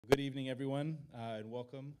Good evening, everyone, and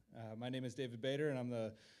welcome. My name is David Bader, and I'm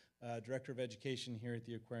the Director of Education here at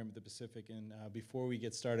the Aquarium of the Pacific. And before we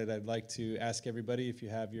get started, I'd like to ask everybody if you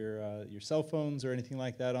have your cell phones or anything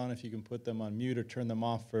like that on, if you can put them on mute or turn them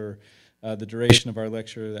off for the duration of our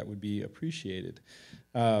lecture, that would be appreciated.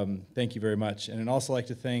 Thank you very much. And I'd also like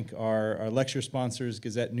to thank our lecture sponsors,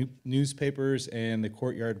 Gazette Newspapers and the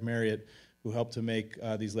Courtyard Marriott, who helped to make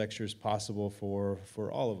these lectures possible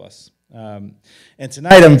for all of us. And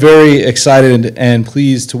tonight I'm very excited and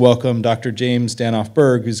pleased to welcome Dr. James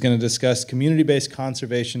Danoff-Burg, who's going to discuss community-based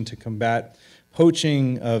conservation to combat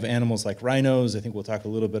poaching of animals like rhinos. I think we'll talk a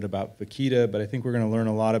little bit about vaquita, but I think we're going to learn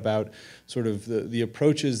a lot about sort of the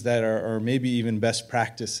approaches that are maybe even best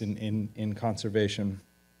practice in conservation.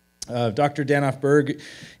 Dr. Danoff-Burg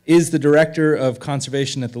is the Director of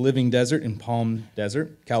Conservation at the Living Desert in Palm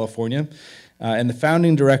Desert, California, and the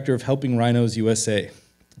founding director of Helping Rhinos USA.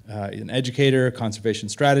 An educator, a conservation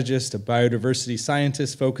strategist, a biodiversity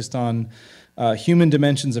scientist focused on human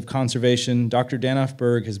dimensions of conservation. Dr.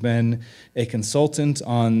 Danoff-Burg has been a consultant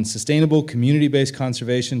on sustainable community-based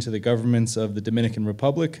conservation to the governments of the Dominican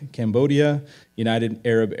Republic, Cambodia, United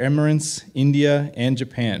Arab Emirates, India, and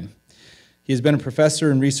Japan. He has been a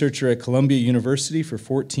professor and researcher at Columbia University for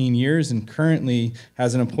 14 years and currently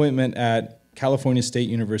has an appointment at California State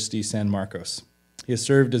University, San Marcos. He has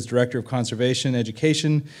served as Director of Conservation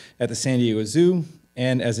Education at the San Diego Zoo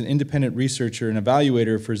and as an independent researcher and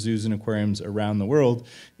evaluator for zoos and aquariums around the world,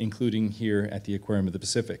 including here at the Aquarium of the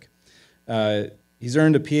Pacific. He's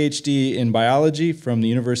earned a PhD in biology from the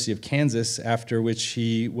University of Kansas, after which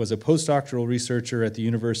he was a postdoctoral researcher at the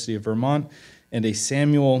University of Vermont and a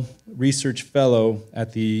Samuel Research Fellow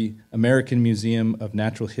at the American Museum of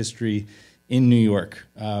Natural History in New York.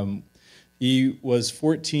 He was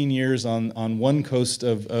 14 years on one coast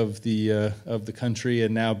of the country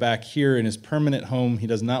and now back here in his permanent home. He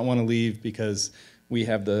does not want to leave because we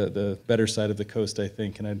have the better side of the coast, I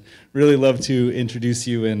think. And I'd really love to introduce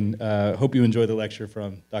you and hope you enjoy the lecture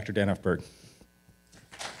from Dr. Danoff-Burg.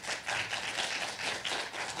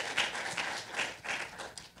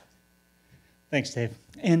 Thanks, Dave.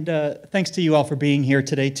 And thanks to you all for being here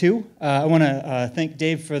today, too. I want to thank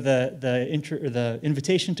Dave for the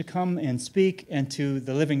invitation to come and speak, and to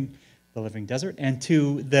the Living Desert, and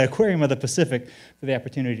to the Aquarium of the Pacific for the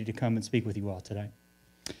opportunity to come and speak with you all today.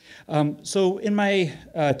 So in my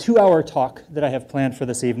 2-hour talk that I have planned for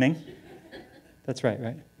this evening, that's right?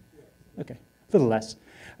 Okay, a little less.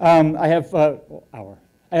 I have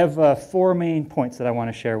 4 main points that I want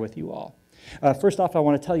to share with you all. First off, I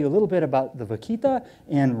want to tell you a little bit about the vaquita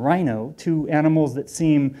and rhino, 2 animals that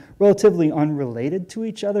seem relatively unrelated to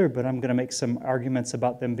each other, but I'm going to make some arguments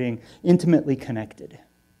about them being intimately connected.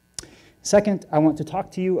 Second, I want to talk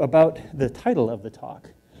to you about the title of the talk,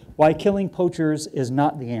 Why Killing Poachers is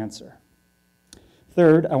Not the Answer.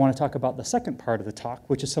 Third, I want to talk about the second part of the talk,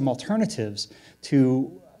 which is some alternatives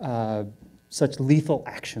to such lethal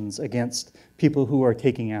actions against people who are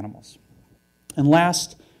taking animals. And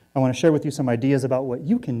last, I want to share with you some ideas about what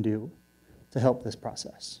you can do to help this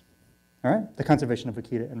process. All right? The conservation of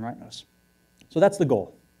vaquita and rhinos. So that's the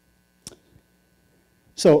goal.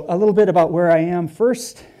 So a little bit about where I am.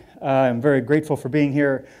 First, I'm very grateful for being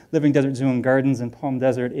here. Living Desert Zoo and Gardens in Palm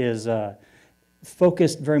Desert is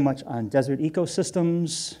focused very much on desert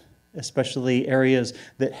ecosystems, especially areas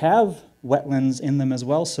that have wetlands in them as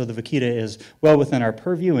well. So the vaquita is well within our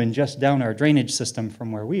purview and just down our drainage system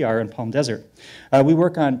from where we are in Palm Desert. We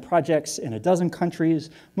work on projects in a dozen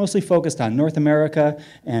countries, mostly focused on North America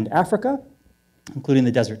and Africa, including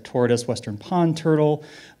the desert tortoise, western pond turtle,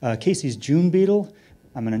 Casey's June beetle.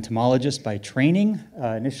 I'm an entomologist by training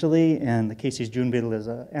initially, and the Casey's June beetle is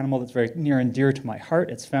an animal that's very near and dear to my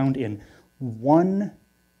heart. It's found in one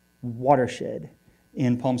watershed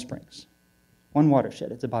in Palm Springs. One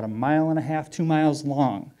watershed. It's about 1.5 miles, 2 miles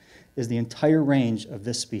long, is the entire range of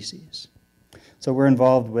this species. So we're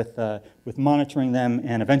involved with monitoring them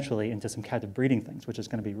and eventually into some captive breeding things, which is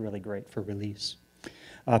going to be really great for release.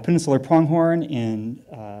 Peninsular pronghorn in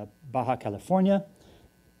Baja California.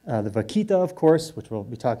 The vaquita, of course, which we'll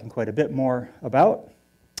be talking quite a bit more about.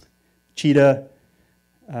 Cheetah,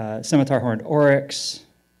 scimitar horned oryx,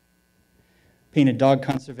 painted dog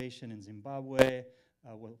conservation in Zimbabwe,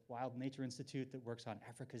 Wild Nature Institute that works on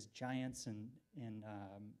Africa's giants in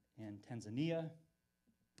Tanzania,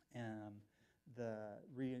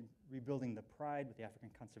 rebuilding the pride with the African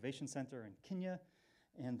Conservation Center in Kenya,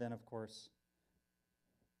 and then, of course,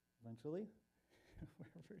 eventually,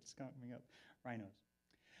 wherever it's coming up, rhinos.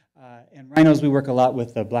 And rhinos, we work a lot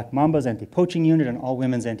with the Black Mamba's anti-poaching unit and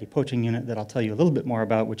all-women's anti-poaching unit that I'll tell you a little bit more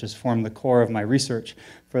about, which has formed the core of my research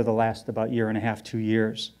for the last about year and a half, 2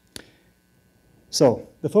 years. So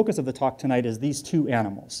the focus of the talk tonight is these two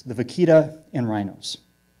animals, the vaquita and rhinos.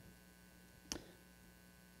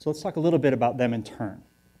 So let's talk a little bit about them in turn.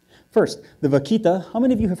 First, the vaquita. How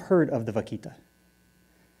many of you have heard of the vaquita?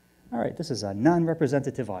 All right, this is a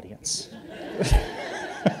non-representative audience.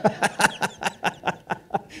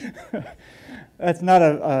 That's not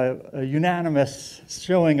a unanimous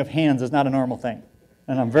showing of hands. Is not a normal thing,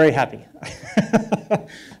 and I'm very happy.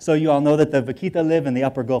 So you all know that the vaquita live in the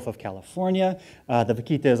upper Gulf of California. The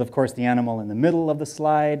vaquita is, of course, the animal in the middle of the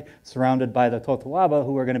slide, surrounded by the totoaba,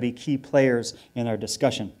 who are going to be key players in our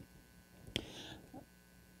discussion.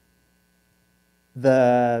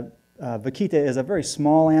 The vaquita is a very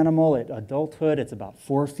small animal. At adulthood, it's about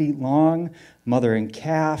 4 feet long, mother and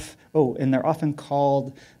calf. Oh, and they're often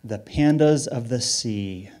called the pandas of the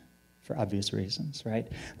sea, for obvious reasons, right?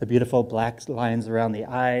 The beautiful black lines around the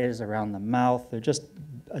eyes, around the mouth, they're just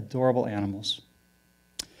adorable animals.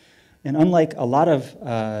 And unlike a lot of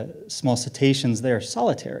small cetaceans, they're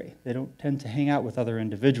solitary. They don't tend to hang out with other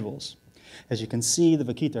individuals. As you can see, the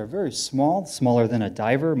vaquita are very small, smaller than a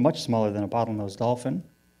diver, much smaller than a bottlenose dolphin.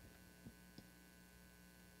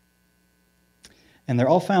 And they're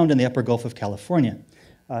all found in the upper Gulf of California.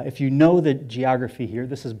 If you know the geography here,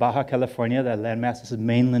 this is Baja California, the landmass. This is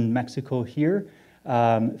mainland Mexico here.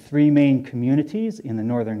 3 main communities in the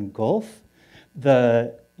northern Gulf.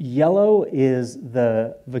 The yellow is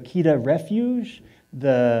the vaquita refuge.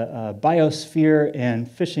 The biosphere and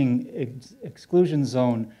fishing exclusion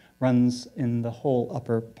zone runs in the whole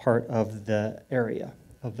upper part of the area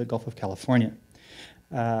of the Gulf of California.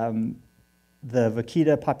 The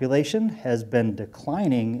vaquita population has been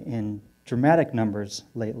declining in dramatic numbers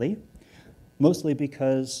lately, mostly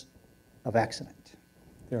because of accident.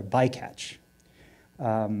 They're a bycatch.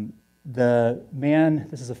 The man,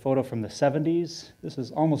 this is a photo from the 70s. This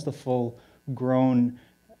is almost a full-grown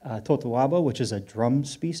totoaba, which is a drum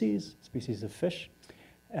species of fish.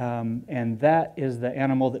 And that is the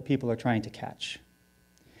animal that people are trying to catch.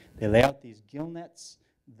 They lay out these gill nets.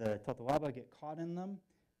 The totoaba get caught in them.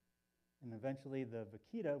 And eventually the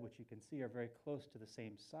vaquita, which you can see are very close to the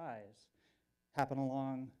same size, happen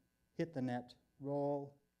along, hit the net,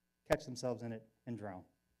 roll, catch themselves in it, and drown.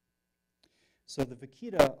 So the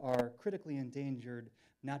vaquita are critically endangered,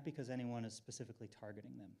 not because anyone is specifically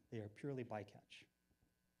targeting them. They are purely bycatch.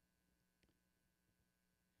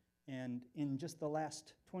 And in just the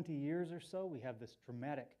last 20 years or so, we have this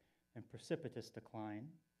dramatic and precipitous decline.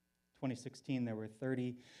 2016, there were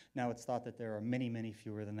 30. Now it's thought that there are many, many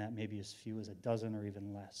fewer than that, maybe as few as a dozen or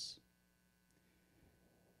even less.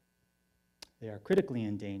 They are critically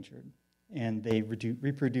endangered, and they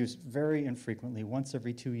reproduce very infrequently, once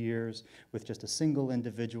every 2 years, with just a single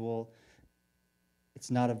individual. It's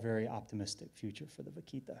not a very optimistic future for the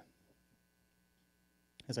vaquita.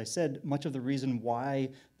 As I said, much of the reason why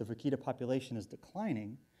the vaquita population is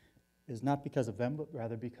declining is not because of them, but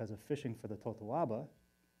rather because of fishing for the totoaba,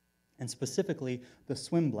 and specifically the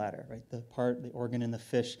swim bladder, right? The organ in the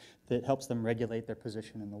fish that helps them regulate their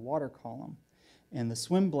position in the water column. And the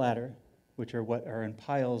swim bladder, which are what are in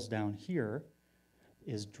piles down here,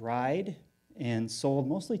 is dried and sold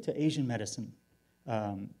mostly to Asian medicine,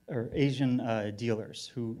 or Asian dealers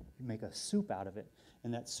who make a soup out of it.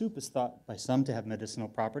 And that soup is thought by some to have medicinal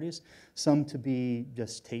properties, some to be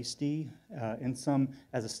just tasty, and some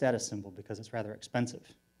as a status symbol because it's rather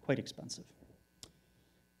expensive, quite expensive.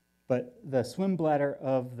 But the swim bladder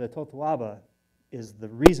of the totoaba is the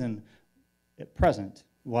reason at present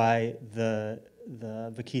why the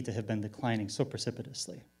vaquita have been declining so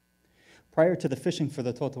precipitously. Prior to the fishing for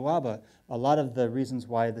the totoaba, a lot of the reasons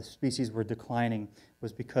why the species were declining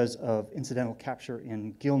was because of incidental capture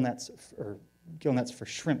in gill nets for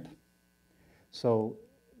shrimp. So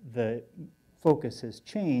the focus has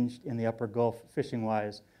changed in the upper Gulf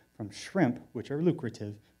fishing-wise from shrimp, which are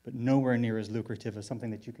lucrative, but nowhere near as lucrative as something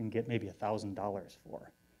that you can get maybe $1,000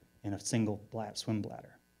 for in a single swim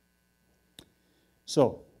bladder.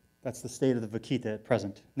 So that's the state of the vaquita at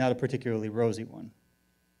present, not a particularly rosy one.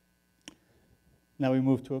 Now we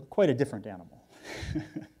move to quite a different animal.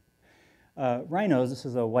 Rhinos, this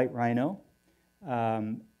is a white rhino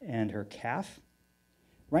and her calf.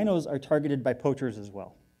 Rhinos are targeted by poachers as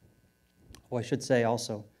well. Oh, I should say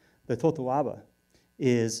also, the totoaba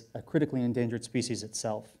is a critically endangered species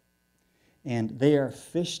itself. And they are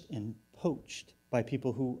fished and poached by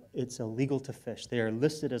people who it's illegal to fish. They are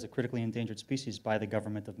listed as a critically endangered species by the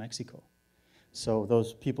government of Mexico. So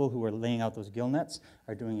those people who are laying out those gill nets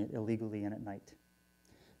are doing it illegally and at night.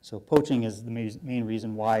 So poaching is the main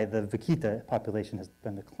reason why the vaquita population has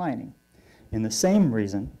been declining. And the same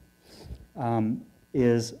reason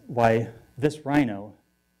is why this rhino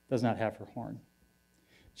does not have her horn.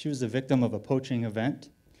 She was the victim of a poaching event.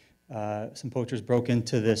 Some poachers broke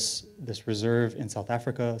into this reserve in South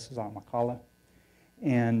Africa. This is on Makala.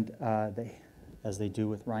 And they, as they do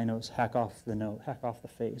with rhinos, hack off the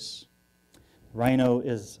face. Rhino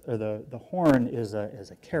is, or the horn is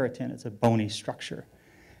a keratin. It's a bony structure,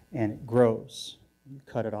 and it grows. You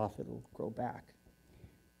cut it off, it'll grow back.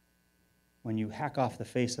 When you hack off the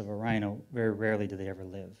face of a rhino, very rarely do they ever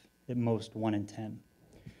live. At most, 1 in 10.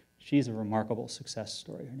 She's a remarkable success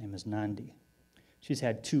story. Her name is Nandi. She's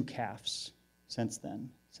had 2 calves since then,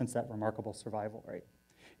 since that remarkable survival rate.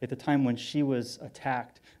 At the time when she was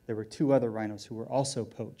attacked, there were 2 other rhinos who were also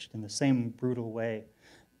poached in the same brutal way.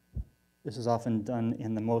 This is often done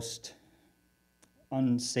in the most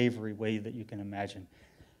unsavory way that you can imagine.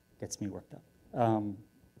 Gets me worked up.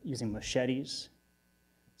 Using machetes,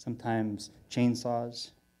 sometimes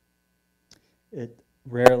chainsaws.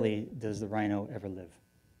 Rarely does the rhino ever live.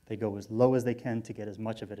 They go as low as they can to get as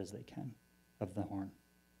much of it as they can, of the horn.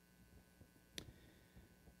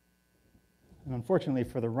 And unfortunately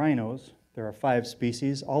for the rhinos, there are 5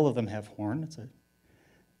 species. All of them have horn. It's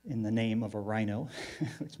in the name of a rhino,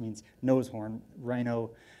 which means nose horn.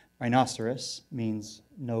 Rhinoceros means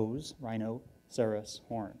nose, rhinoceros,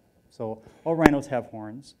 horn. So all rhinos have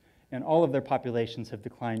horns, and all of their populations have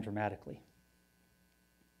declined dramatically.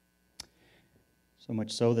 So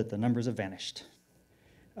much so that the numbers have vanished.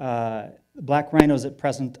 Black rhinos at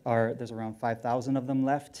present there's around 5,000 of them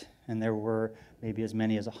left, and there were maybe as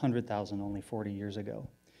many as 100,000 only 40 years ago.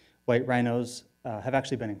 White rhinos have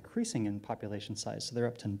actually been increasing in population size, so they're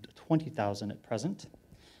up to 20,000 at present.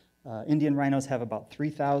 Indian rhinos have about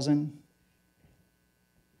 3,000.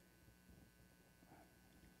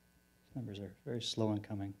 Numbers are very slow in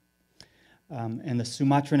coming. And the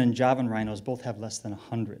Sumatran and Javan rhinos both have less than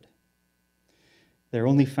 100. They're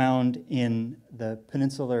only found in the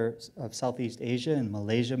peninsula of Southeast Asia, in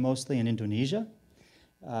Malaysia mostly, and Indonesia.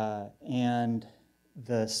 And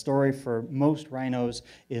the story for most rhinos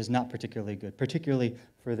is not particularly good, particularly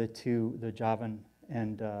for the Javan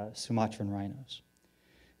and Sumatran rhinos.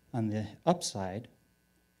 On the upside,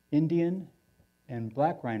 Indian and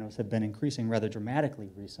black rhinos have been increasing rather dramatically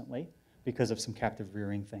recently because of some captive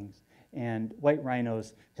rearing things. And white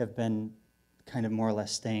rhinos have been kind of more or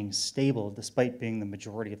less staying stable despite being the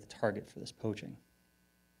majority of the target for this poaching.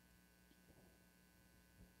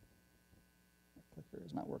 The clicker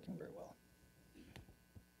is not working very well.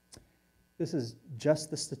 This is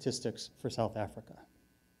just the statistics for South Africa.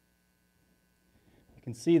 You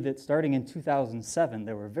can see that starting in 2007,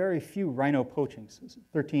 there were very few rhino poachings.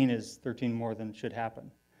 13 is 13 more than should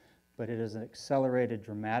happen. But it has accelerated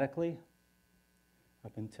dramatically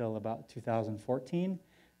up until about 2014.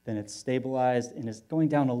 Then it's stabilized and is going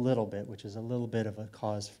down a little bit, which is a little bit of a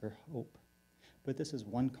cause for hope. But this is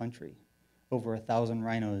one country. Over 1,000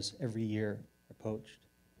 rhinos every year are poached.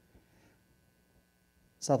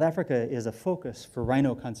 South Africa is a focus for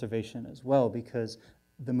rhino conservation as well because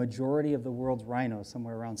the majority of the world's rhinos,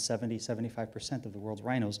 somewhere around 75% of the world's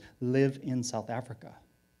rhinos, live in South Africa.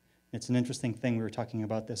 It's an interesting thing. We were talking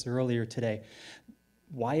about this earlier today.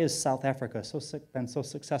 Why has South Africa been so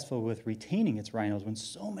successful with retaining its rhinos when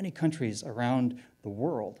so many countries around the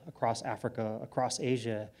world, across Africa, across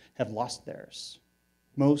Asia, have lost theirs?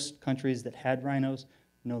 Most countries that had rhinos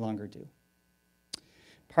no longer do.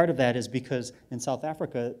 Part of that is because in South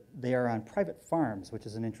Africa, they are on private farms, which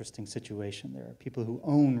is an interesting situation. There are people who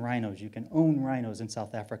own rhinos. You can own rhinos in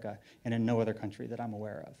South Africa and in no other country that I'm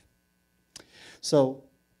aware of. So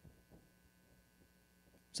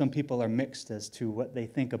some people are mixed as to what they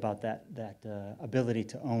think about that ability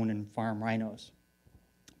to own and farm rhinos.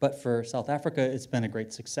 But for South Africa, it's been a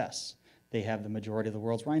great success. They have the majority of the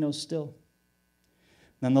world's rhinos still.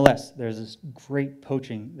 Nonetheless, there's this great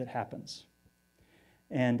poaching that happens.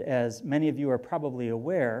 And as many of you are probably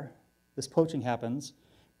aware, this poaching happens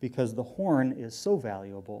because the horn is so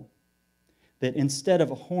valuable that instead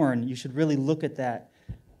of a horn, you should really look at that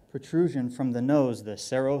protrusion from the nose, the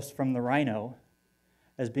seros from the rhino,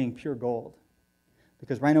 as being pure gold.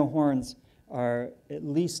 Because rhino horns are at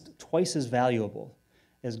least twice as valuable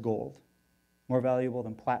as gold, more valuable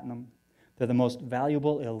than platinum. They're the most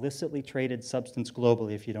valuable illicitly traded substance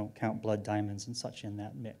globally if you don't count blood diamonds and such in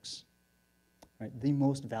that mix. Right? The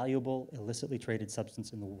most valuable illicitly traded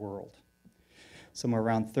substance in the world. Somewhere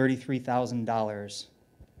around $33,000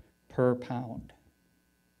 per pound.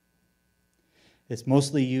 It's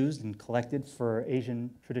mostly used and collected for Asian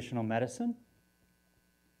traditional medicine.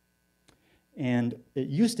 And it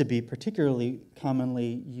used to be particularly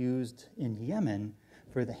commonly used in Yemen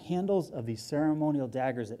for the handles of these ceremonial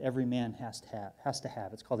daggers that every man has to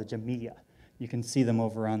have. It's called a jamiyah. You can see them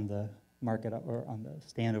over on the market or on the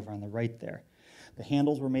stand over on the right there. The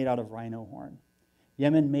handles were made out of rhino horn.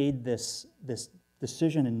 Yemen made this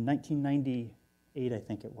decision in 1998, I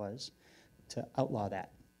think it was, to outlaw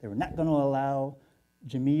that. They were not going to allow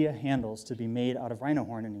jamiyah handles to be made out of rhino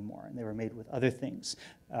horn anymore, and they were made with other things,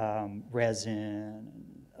 resin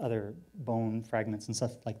and other bone fragments and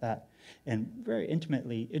stuff like that, and very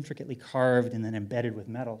intricately carved and then embedded with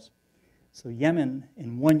metals. So Yemen,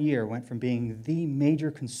 in 1 year, went from being the major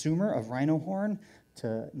consumer of rhino horn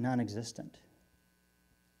to non-existent.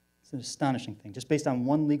 It's an astonishing thing, just based on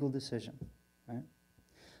one legal decision, right?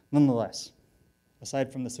 Nonetheless,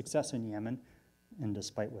 aside from the success in Yemen, and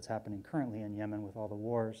despite what's happening currently in Yemen with all the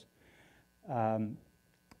wars,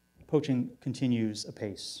 poaching continues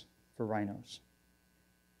apace for rhinos.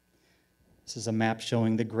 This is a map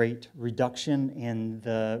showing the great reduction in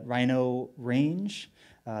the rhino range.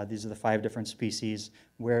 These are the 5 different species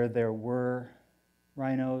where there were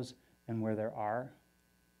rhinos and where there are.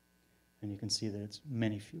 And you can see that it's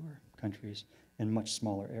many fewer countries in much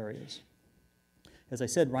smaller areas. As I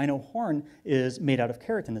said, rhino horn is made out of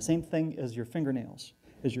keratin, the same thing as your fingernails,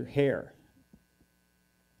 as your hair,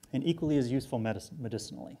 and equally as useful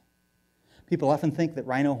medicinally. People often think that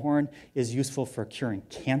rhino horn is useful for curing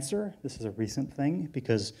cancer. This is a recent thing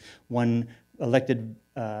because one elected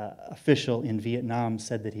official in Vietnam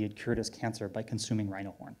said that he had cured his cancer by consuming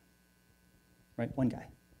rhino horn. Right? One guy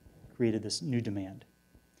created this new demand.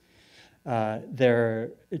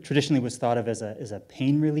 It traditionally was thought of as a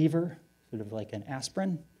pain reliever, sort of like an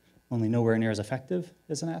aspirin, only nowhere near as effective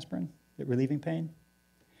as an aspirin at relieving pain.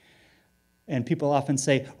 And people often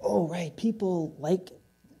say, oh, right, people like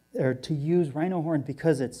to use rhino horn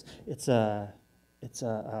because it's trying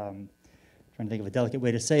to think of a delicate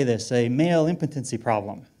way to say this, a male impotency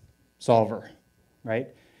problem solver, right?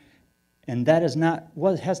 And that has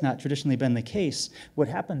not traditionally been the case. What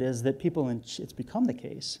happened is that it's become the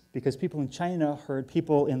case because people in China heard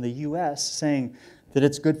people in the US saying that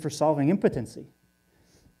it's good for solving impotency.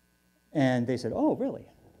 And they said, oh, really?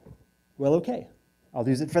 Well, okay, I'll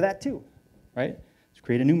use it for that too, right? Let's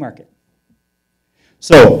create a new market.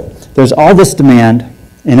 So there's all this demand,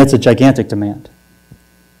 and it's a gigantic demand.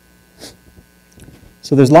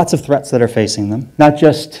 So there's lots of threats that are facing them, not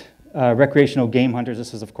just recreational game hunters.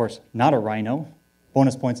 This is, of course, not a rhino.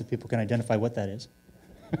 Bonus points if people can identify what that is.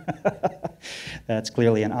 That's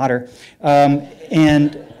clearly an otter.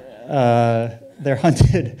 They're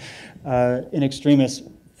hunted in extremis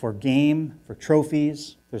for game, for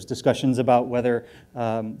trophies. There's discussions about whether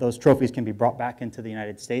those trophies can be brought back into the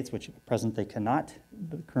United States, which at present they cannot.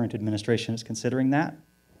 The current administration is considering that.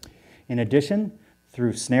 In addition,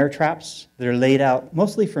 through snare traps that are laid out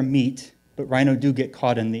mostly for meat, but rhino do get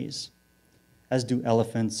caught in these, as do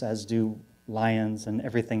elephants, as do lions, and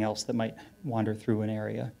everything else that might wander through an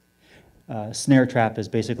area. Snare trap is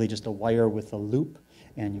basically just a wire with a loop,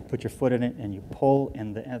 and you put your foot in it and you pull,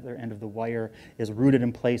 and the other end of the wire is rooted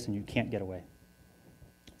in place and you can't get away.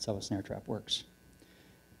 That's how a snare trap works.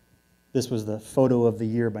 This was the photo of the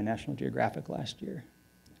year by National Geographic last year.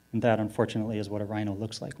 And that, unfortunately, is what a rhino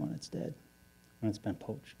looks like when it's dead, when it's been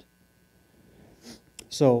poached.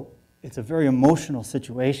 So it's a very emotional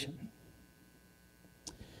situation.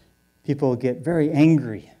 People get very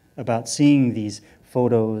angry about seeing these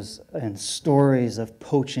photos and stories of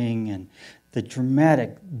poaching and the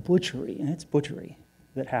dramatic butchery, and it's butchery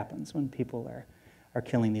that happens when people are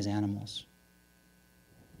killing these animals.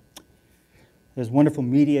 There's wonderful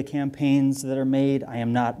media campaigns that are made. I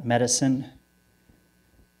am not medicine.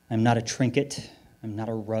 I'm not a trinket. I'm not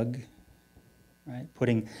a rug. Right?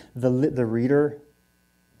 Putting the reader,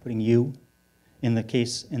 putting you in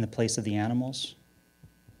the place of the animals.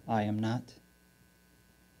 I am not.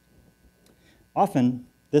 Often,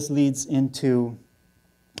 this leads into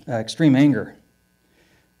extreme anger,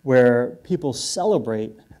 where people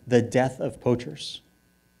celebrate the death of poachers,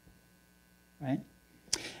 right?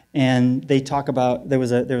 And they talk about, there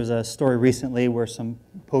was a story recently where some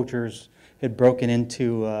poachers had broken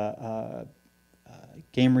into a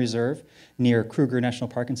game reserve near Kruger National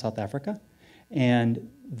Park in South Africa, and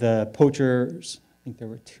the poachers, I think there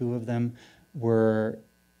were 2 of them, were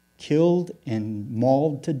killed and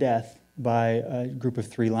mauled to death by a group of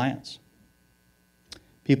 3 lions.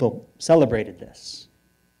 People celebrated this.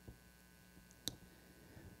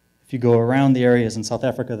 If you go around the areas in South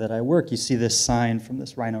Africa that I work, you see this sign from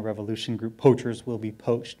this Rhino Revolution group, poachers will be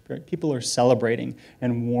poached. People are celebrating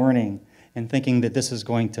and warning and thinking that this is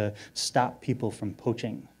going to stop people from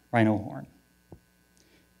poaching rhino horn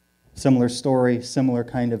Similar story, similar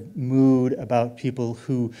kind of mood about people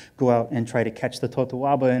who go out and try to catch the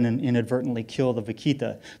totoaba and inadvertently kill the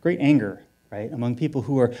vaquita. Great anger, right, among people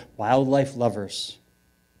who are wildlife lovers,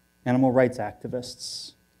 animal rights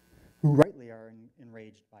activists, who rightly are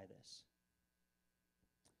enraged by this.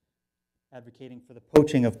 Advocating for the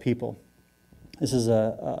poaching of people. This is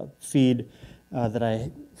a feed that I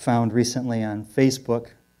found recently on Facebook.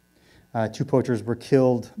 2 poachers were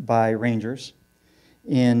killed by rangers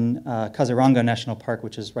in Kaziranga National Park,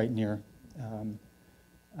 which is right near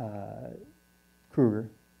Kruger.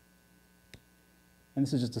 And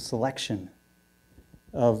this is just a selection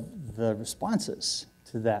of the responses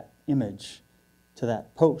to that image, to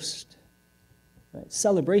that post. Right?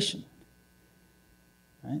 Celebration,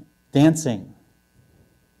 right? Dancing,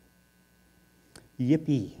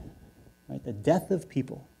 yippee, right? The death of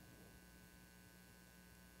people.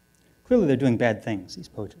 Clearly they're doing bad things, these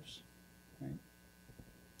poachers. Right?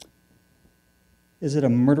 Is it a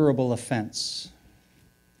murderable offense?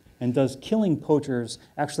 And does killing poachers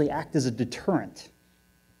actually act as a deterrent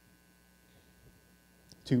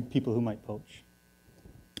to people who might poach?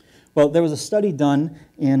 Well, there was a study done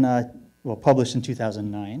in, published in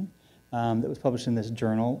 2009, that was published in this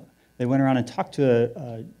journal. They went around and talked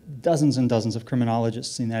to dozens and dozens of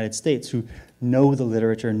criminologists in the United States who know the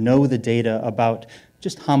literature, know the data about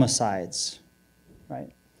just homicides,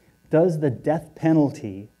 right? Does the death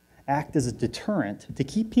penalty act as a deterrent to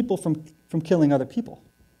keep people from killing other people,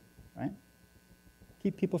 right?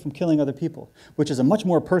 Keep people from killing other people, which is a much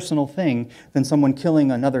more personal thing than someone killing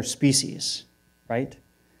another species, right?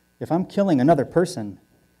 If I'm killing another person,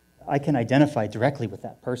 I can identify directly with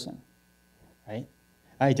that person, right?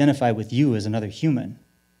 I identify with you as another human,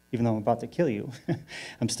 even though I'm about to kill you.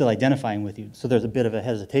 I'm still identifying with you. So there's a bit of a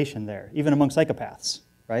hesitation there, even among psychopaths,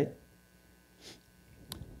 right?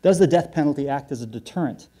 Does the death penalty act as a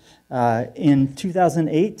deterrent? In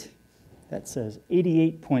 2008, that says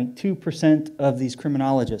 88.2% of these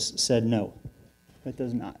criminologists said no. It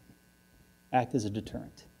does not act as a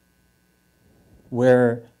deterrent.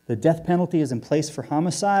 Where the death penalty is in place for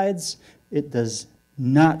homicides, it does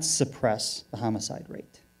not suppress the homicide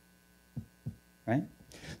rate, right?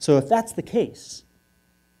 So if that's the case,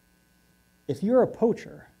 if you're a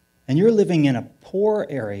poacher and you're living in a poor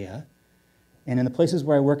area, and in the places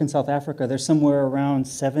where I work in South Africa, there's somewhere around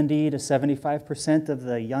 70 to 75% of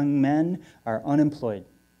the young men are unemployed.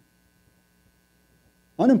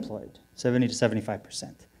 Unemployed, 70 to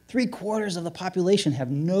 75%. 3/4 of the population have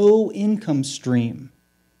no income stream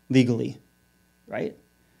legally, right?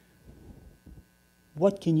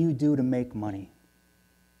 What can you do to make money?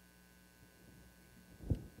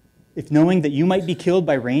 If knowing that you might be killed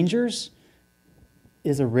by rangers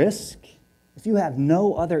is a risk, if you have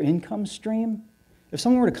no other income stream, if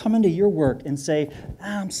someone were to come into your work and say,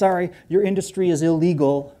 I'm sorry, your industry is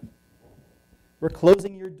illegal, we're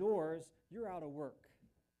closing your doors, you're out of work,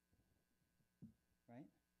 right?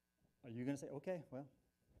 Are you going to say, okay, well,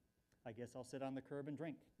 I guess I'll sit on the curb and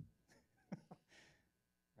drink,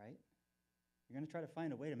 right? You're going to try to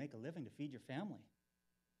find a way to make a living to feed your family.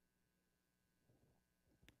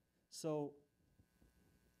 So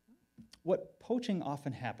what poaching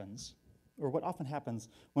often happens, or what often happens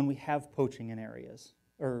when we have poaching in areas,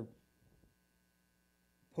 or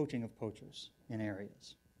poaching of poachers in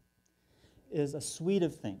areas, is a suite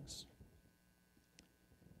of things.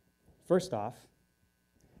 First off,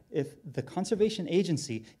 if the conservation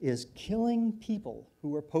agency is killing people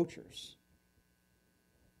who are poachers,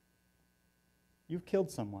 you've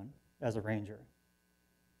killed someone as a ranger.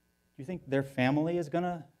 Do you think their family is going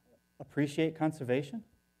to appreciate conservation?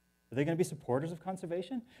 Are they going to be supporters of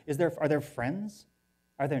conservation? Are there friends?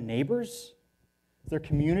 Are there neighbors? Is their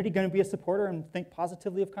community going to be a supporter and think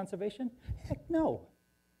positively of conservation? Heck no.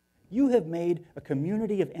 You have made a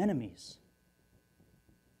community of enemies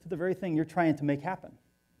to the very thing you're trying to make happen.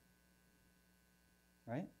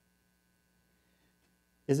 Right?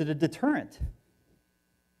 Is it a deterrent?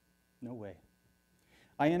 No way.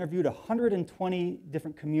 I interviewed 120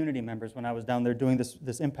 different community members when I was down there doing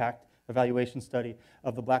this impact evaluation study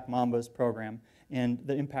of the Black Mambas program and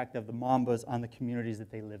the impact of the mambas on the communities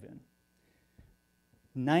that they live in.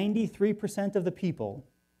 93% of the people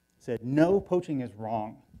said, no, poaching is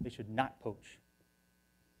wrong. They should not poach.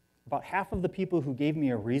 About half of the people who gave me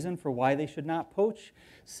a reason for why they should not poach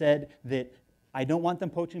said that I don't want them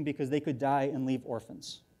poaching because they could die and leave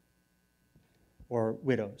orphans or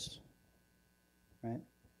widows, right?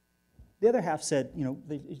 The other half said,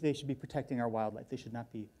 they should be protecting our wildlife. They should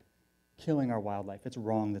not be killing our wildlife. It's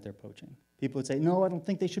wrong that they're poaching. People would say, no, I don't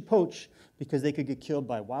think they should poach because they could get killed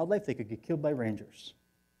by wildlife, they could get killed by rangers,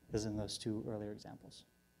 as in those two earlier examples.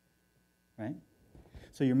 right?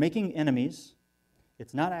 So you're making enemies.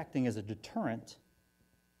 It's not acting as a deterrent.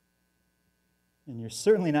 And you're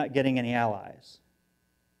certainly not getting any allies,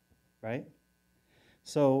 right?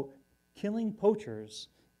 So killing poachers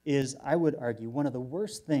is, I would argue, one of the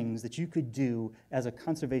worst things that you could do as a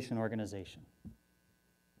conservation organization.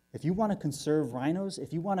 If you want to conserve rhinos,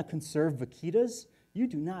 if you want to conserve vaquitas, you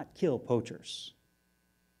do not kill poachers,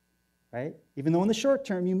 right? Even though in the short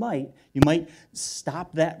term you might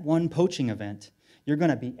stop that one poaching event, you're going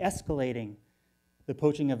to be escalating the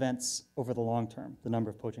poaching events over the long term, the number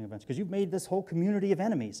of poaching events, because you've made this whole community of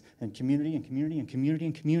enemies, and community and community and community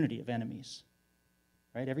and community of enemies,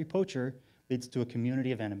 right? Every poacher leads to a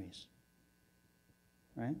community of enemies,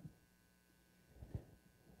 right?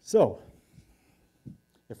 So,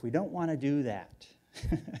 if we don't want to do that,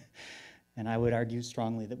 and I would argue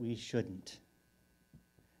strongly that we shouldn't,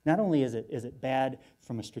 not only is it bad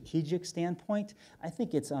from a strategic standpoint, I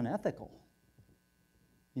think it's unethical.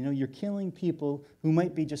 You know, you're killing people who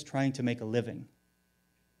might be just trying to make a living.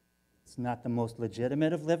 It's not the most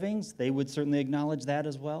legitimate of livings. They would certainly acknowledge that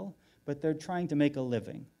as well, but they're trying to make a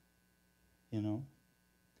living, you know.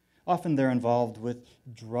 Often they're involved with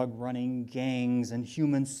drug-running gangs and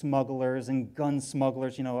human smugglers and gun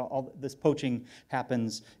smugglers. You know, all this poaching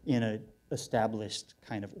happens in an established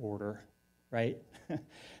kind of order, right?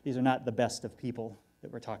 These are not the best of people that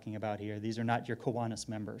we're talking about here. These are not your Kiwanis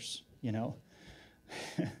members, you know.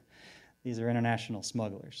 These are international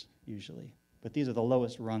smugglers, usually. But these are the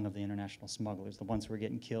lowest rung of the international smugglers, the ones who are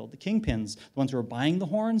getting killed. The kingpins, the ones who are buying the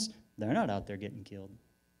horns, they're not out there getting killed.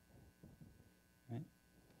 Right?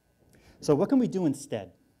 So what can we do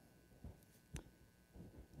instead? I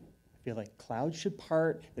feel like clouds should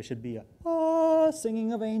part. There should be a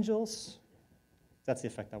singing of angels. That's the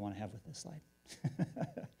effect I want to have with this slide.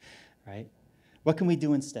 Right? What can we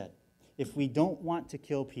do instead? If we don't want to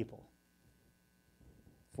kill people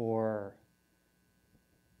for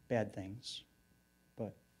bad things,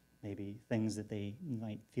 but maybe things that they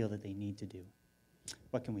might feel that they need to do,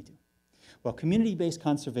 what can we do? Well, community-based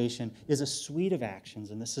conservation is a suite of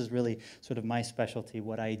actions, and this is really sort of my specialty,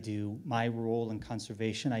 what I do. My role in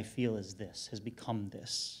conservation, I feel, is this, has become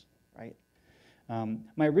this, right?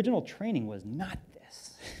 My original training was not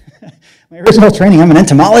this. My original training, I'm an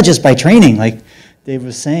entomologist by training, like Dave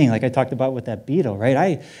was saying, like I talked about with that beetle,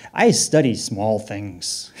 right? I study small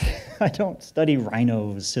things. I don't study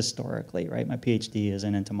rhinos historically, right? My PhD is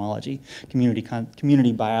in entomology,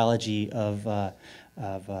 community biology of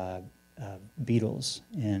beetles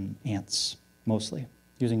and ants, mostly,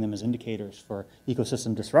 using them as indicators for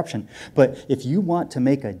ecosystem disruption. But if you want to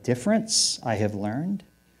make a difference, I have learned,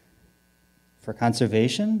 for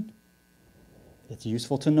conservation, it's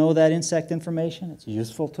useful to know that insect information. It's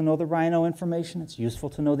useful to know the rhino information. It's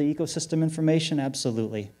useful to know the ecosystem information,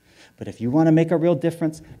 absolutely. But if you want to make a real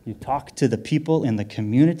difference, you talk to the people in the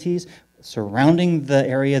communities surrounding the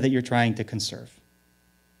area that you're trying to conserve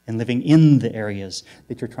and living in the areas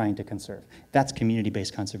that you're trying to conserve. That's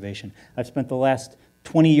community-based conservation. I've spent the last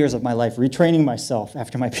 20 years of my life retraining myself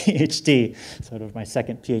after my PhD, sort of my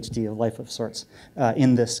second PhD of life of sorts,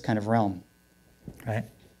 in this kind of realm. Right?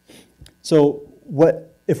 So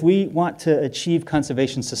if we want to achieve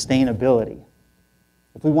conservation sustainability,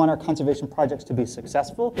 if we want our conservation projects to be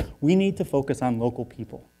successful, we need to focus on local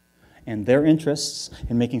people and their interests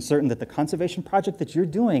in making certain that the conservation project that you're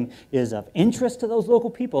doing is of interest to those local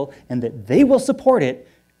people and that they will support it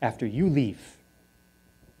after you leave.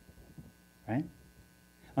 Right?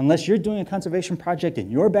 Unless you're doing a conservation project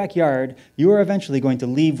in your backyard, you are eventually going to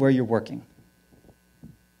leave where you're working.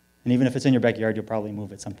 And even if it's in your backyard, you'll probably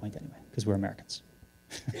move at some point anyway, because we're Americans.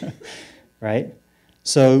 Right?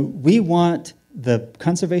 So we want the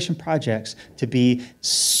conservation projects to be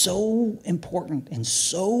so important and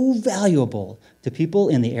so valuable to people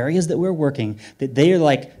in the areas that we're working that they are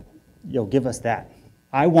like, yo, give us that.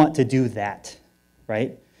 I want to do that,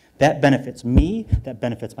 right? That benefits me, that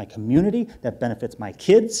benefits my community, that benefits my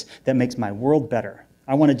kids, that makes my world better.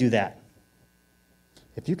 I want to do that.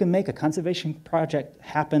 If you can make a conservation project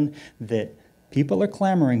happen that people are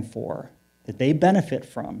clamoring for, that they benefit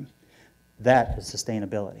from, that is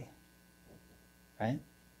sustainability, right?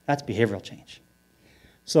 That's behavioral change.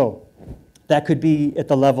 So that could be at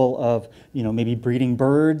the level of, maybe breeding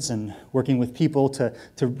birds and working with people to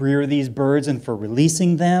rear these birds and for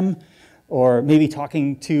releasing them, or maybe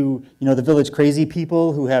talking to, the village crazy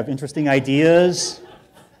people who have interesting ideas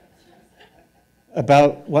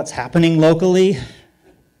about what's happening locally.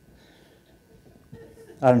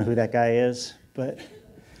 I don't know who that guy is,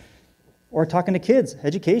 or talking to kids,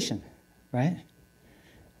 education, right?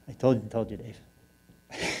 I told you, Dave.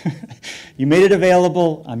 You made it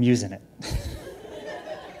available, I'm using it.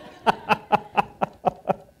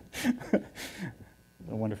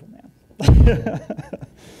 A wonderful man.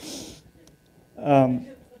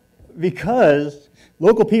 Because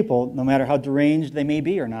local people, no matter how deranged they may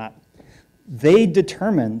be or not, they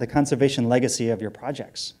determine the conservation legacy of your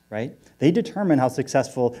projects, right? They determine how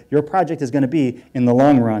successful your project is going to be in the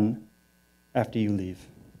long run after you leave.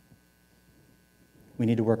 We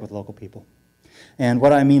need to work with local people. And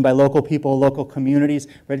what I mean by local people, local communities,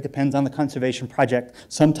 right, it depends on the conservation project.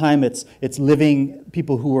 Sometimes it's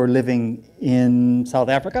people who are living in South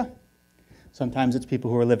Africa. Sometimes it's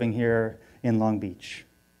people who are living here in Long Beach,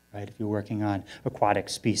 right, if you're working on aquatic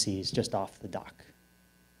species just off the dock,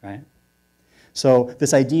 right? So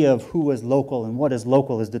this idea of who is local and what is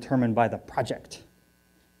local is determined by the project.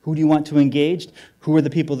 Who do you want to engage? Who are the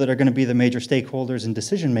people that are going to be the major stakeholders and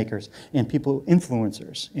decision makers and people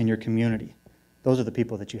influencers in your community? Those are the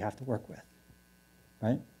people that you have to work with,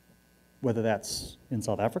 right? Whether that's in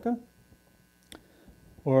South Africa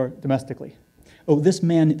or domestically. Oh, this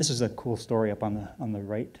man, this is a cool story up on the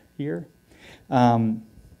right here.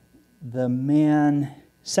 The man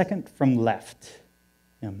second from left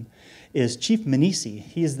is Chief Manisi.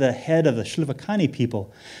 He's the head of the Shlivakani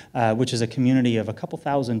people, which is a community of a couple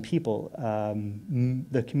thousand people,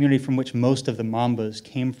 the community from which most of the Mambas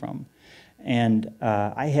came from. And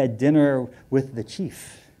I had dinner with the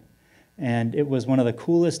chief, and it was one of the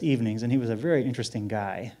coolest evenings, and he was a very interesting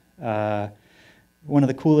guy. One of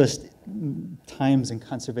the coolest times in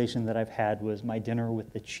conservation that I've had was my dinner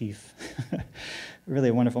with the chief. Really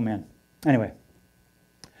a wonderful man. Anyway.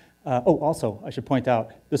 Also, I should point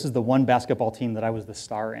out, this is the one basketball team that I was the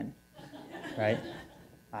star in, right?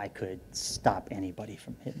 I could stop anybody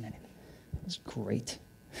from hitting anything. It was great.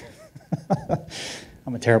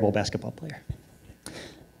 I'm a terrible basketball player.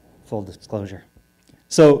 Full disclosure.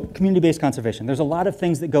 So, community-based conservation. There's a lot of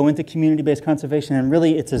things that go into community-based conservation, and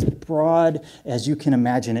really it's as broad as you can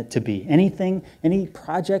imagine it to be. Anything, any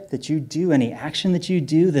project that you do, any action that you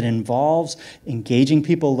do that involves engaging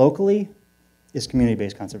people locally is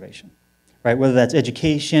community-based conservation, right? Whether that's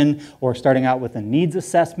education or starting out with a needs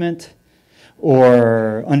assessment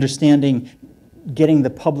or understanding, getting the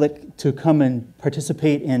public to come and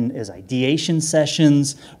participate in as ideation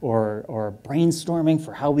sessions or brainstorming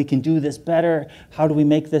for how we can do this better, how do we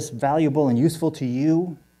make this valuable and useful to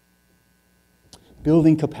you?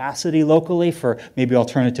 Building capacity locally for maybe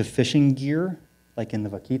alternative fishing gear, like in the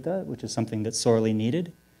vaquita, which is something that's sorely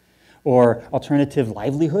needed, or alternative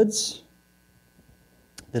livelihoods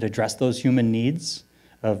that address those human needs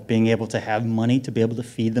of being able to have money to be able to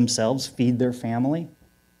feed themselves, feed their family,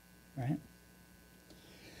 right?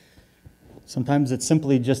 Sometimes it's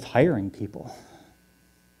simply just hiring people.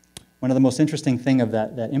 One of the most interesting thing of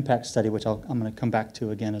that impact study, which I'm going to come back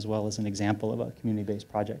to again as well as an example of a community-based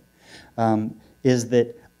project, is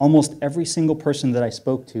that almost every single person that I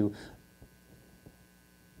spoke to,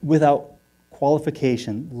 without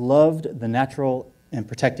qualification, loved the natural and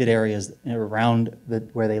protected areas around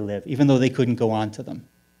where they live, even though they couldn't go on to them.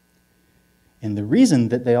 And the reason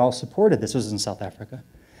that they all supported this was in South Africa,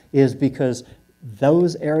 is because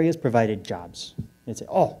those areas provided jobs. They'd say,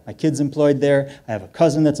 oh, my kid's employed there, I have a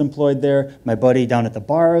cousin that's employed there, my buddy down at the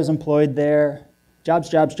bar is employed there. Jobs,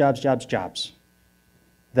 jobs, jobs, jobs, jobs.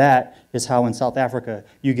 That is how in South Africa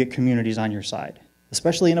you get communities on your side,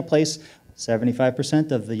 especially in a place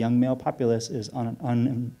 75% of the young male populace is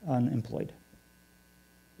unemployed.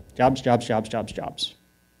 Jobs, jobs, jobs, jobs, jobs.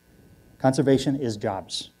 Conservation is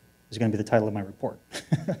jobs, is going to be the title of my report.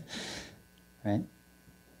 Right?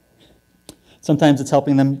 Sometimes it's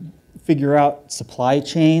helping them figure out supply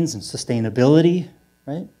chains and sustainability,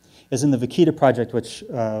 right? As in the Vaquita project, which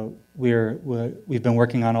we've been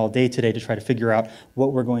working on all day today to try to figure out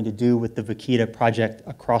what we're going to do with the Vaquita project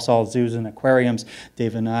across all zoos and aquariums.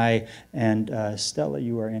 Dave and I, and Stella,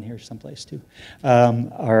 you are in here someplace too,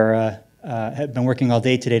 have been working all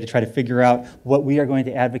day today to try to figure out what we are going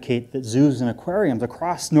to advocate that zoos and aquariums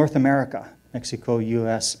across North America, Mexico,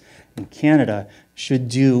 US, and Canada should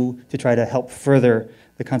do to try to help further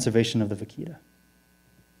the conservation of the vaquita.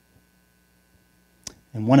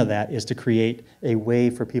 And one of that is to create a way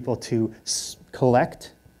for people to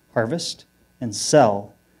collect, harvest, and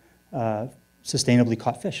sell sustainably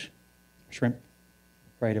caught fish, shrimp,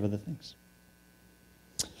 a variety of other things.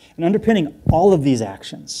 And underpinning all of these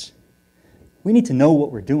actions, we need to know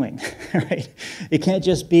what we're doing, right? It can't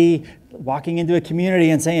just be walking into a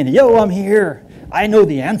community and saying, yo, I'm here, I know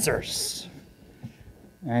the answers.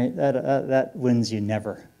 Right? That wins you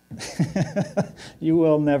never. You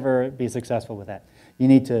will never be successful with that. You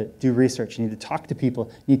need to do research. You need to talk to people.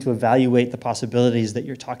 You need to evaluate the possibilities that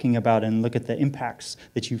you're talking about and look at the impacts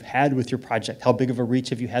that you've had with your project. How big of a reach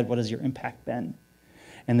have you had? What has your impact been?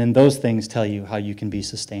 And then those things tell you how you can be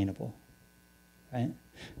sustainable, right?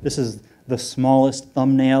 This is the smallest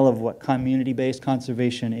thumbnail of what community-based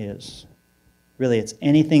conservation is. Really, it's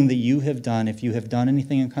anything that you have done. If you have done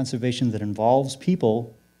anything in conservation that involves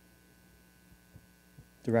people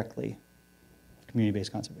directly,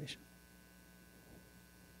 community-based conservation.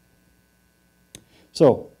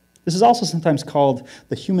 So, this is also sometimes called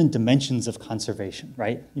the human dimensions of conservation,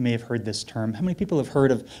 right? You may have heard this term. How many people have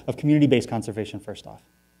heard of community-based conservation, first off?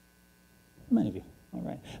 Many of you. All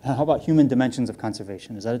right. How about human dimensions of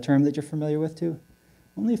conservation? Is that a term that you're familiar with, too?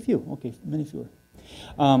 Only a few. Okay, many fewer.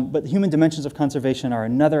 But the human dimensions of conservation are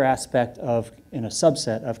another aspect of, and a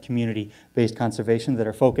subset of community-based conservation that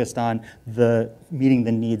are focused on meeting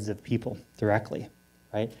the needs of people directly.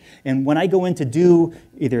 Right? And when I go in to do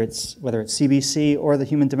whether it's CBC or the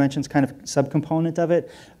human dimensions kind of subcomponent of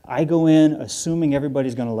it, I go in assuming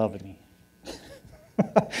everybody's going to love me.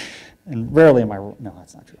 And rarely am I wrong. No,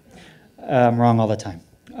 that's not true. I'm wrong all the time.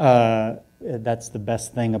 That's the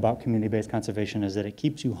best thing about community-based conservation is that it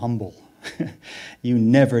keeps you humble. You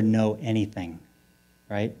never know anything,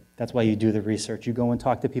 right? That's why you do the research. You go and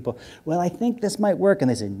talk to people. Well, I think this might work.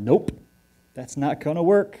 And they say, nope, that's not going to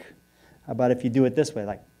work. How about if you do it this way?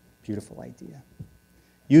 Like, beautiful idea.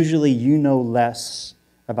 Usually you know less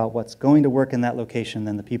about what's going to work in that location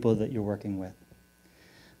than the people that you're working with.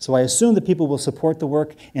 So I assume that people will support the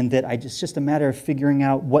work and that it's just a matter of figuring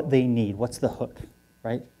out what they need. What's the hook,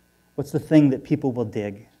 right? What's the thing that people will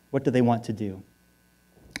dig? What do they want to do?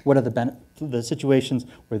 What are the situations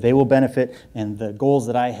where they will benefit and the goals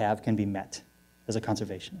that I have can be met as a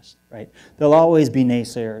conservationist, right? There'll always be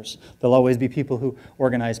naysayers. There'll always be people who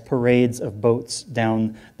organize parades of boats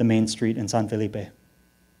down the main street in San Felipe,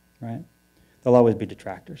 right? There'll always be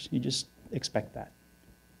detractors. You just expect that.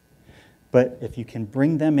 But if you can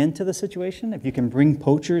bring them into the situation, if you can bring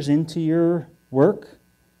poachers into your work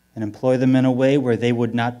and employ them in a way where they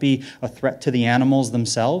would not be a threat to the animals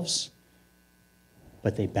themselves,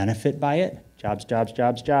 but they benefit by it, jobs, jobs,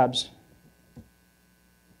 jobs, jobs,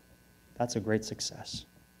 that's a great success.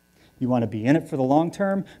 You want to be in it for the long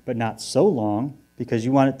term, but not so long, because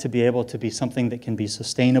you want it to be able to be something that can be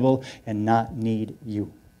sustainable and not need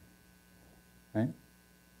you. Right?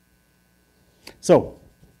 So,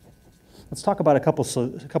 let's talk about a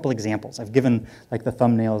couple examples. I've given like the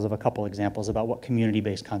thumbnails of a couple examples about what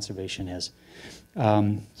community-based conservation is.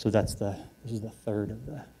 So this is the third of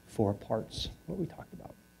the 4 parts, what we talked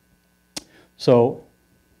about. So,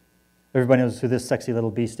 everybody knows who this sexy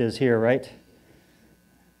little beast is here, right?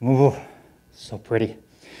 Ooh, so pretty.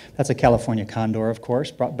 That's a California condor, of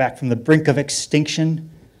course, brought back from the brink of extinction.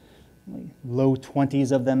 Low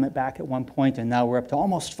 20s of them back at one point, and now we're up to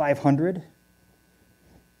almost 500.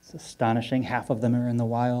 It's astonishing. Half of them are in the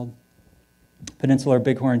wild. Peninsular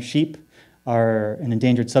bighorn sheep are an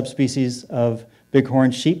endangered subspecies of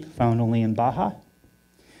bighorn sheep found only in Baja.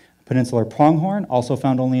 Peninsular pronghorn, also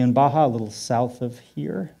found only in Baja, a little south of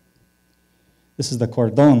here. This is the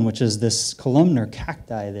cordon, which is this columnar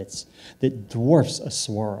cacti that dwarfs a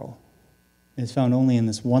saguaro. It's found only in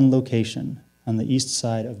this one location on the east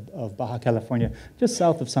side of Baja California, just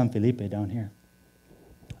south of San Felipe down here.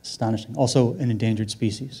 Astonishing. Also an endangered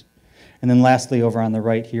species. And then lastly, over on the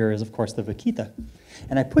right here is, of course, the vaquita.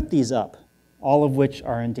 And I put these up, all of which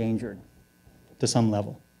are endangered to some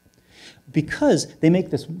level, because they make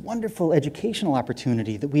this wonderful educational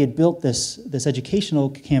opportunity that we had built this educational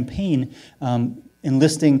campaign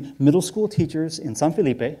enlisting middle school teachers in San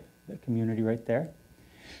Felipe, the community right there,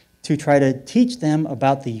 to try to teach them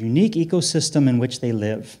about the unique ecosystem in which they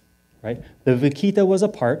live. Right? The vaquita was a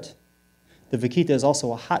part. The vaquita is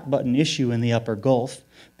also a hot-button issue in the upper Gulf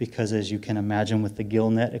because, as you can imagine, with the gill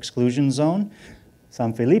net exclusion zone,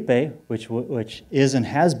 San Felipe, which is and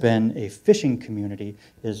has been a fishing community,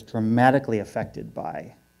 is dramatically affected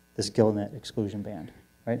by this gill net exclusion ban.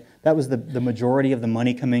 Right? That was the majority of the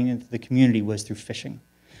money coming into the community was through fishing.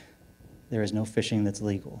 There is no fishing that's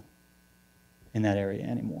legal in that area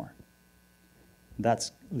anymore.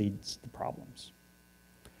 That leads to problems.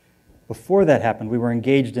 Before that happened, we were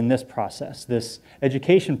engaged in this process, this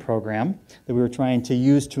education program that we were trying to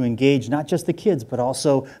use to engage not just the kids, but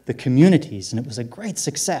also the communities, and it was a great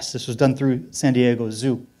success. This was done through San Diego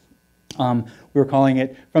Zoo. We were calling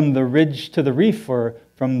it From the Ridge to the Reef, or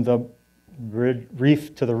From the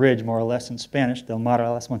Reef to the Ridge, more or less in Spanish, Del Mar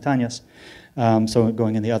a las Montañas. So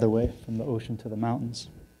going in the other way, from the ocean to the mountains.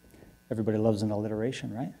 Everybody loves an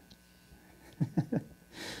alliteration, right?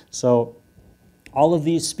 So all of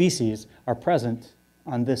these species are present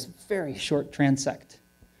on this very short transect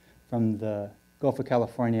from the Gulf of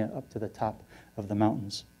California up to the top of the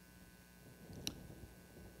mountains.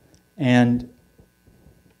 And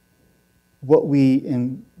what we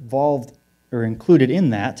involved or included in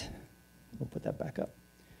that, we'll put that back up,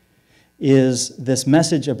 is this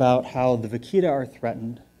message about how the vaquita are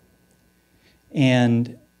threatened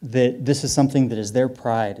and that this is something that is their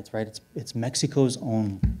pride. It's right. It's Mexico's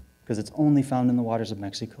own, because it's only found in the waters of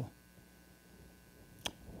Mexico.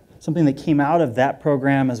 Something that came out of that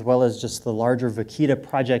program, as well as just the larger vaquita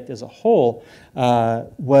project as a whole,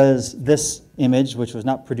 was this image, which was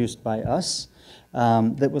not produced by us,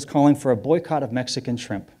 that was calling for a boycott of Mexican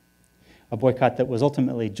shrimp, a boycott that was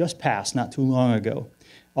ultimately just passed not too long ago,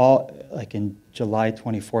 like in July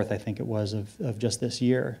 24th, I think it was, of just this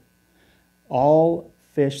year. All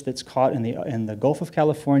fish that's caught in the Gulf of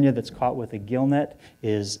California that's caught with a gill net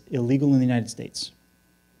is illegal in the United States.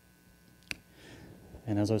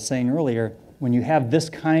 And as I was saying earlier, when you have this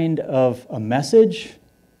kind of a message,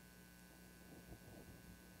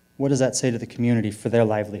 what does that say to the community for their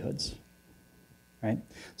livelihoods? Right?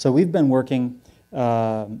 So we've been working,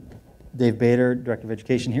 Dave Bader, Director of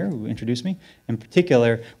Education here, who introduced me, in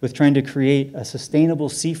particular, with trying to create a sustainable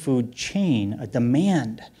seafood chain, a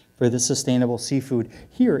demand for this sustainable seafood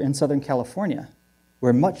here in Southern California,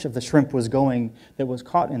 where much of the shrimp was going that was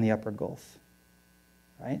caught in the upper Gulf.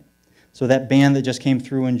 Right? So that ban that just came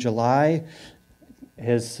through in July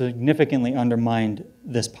has significantly undermined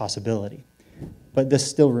this possibility. But this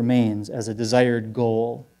still remains as a desired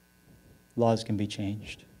goal. Laws can be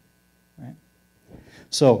changed. Right?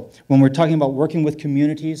 So when we're talking about working with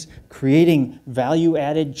communities, creating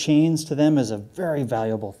value-added chains to them is a very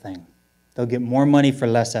valuable thing. They'll get more money for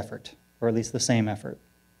less effort, or at least the same effort.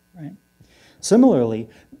 Right? Similarly,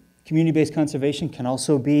 community-based conservation can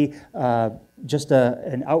also be just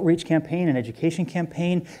an outreach campaign, an education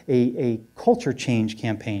campaign, a culture change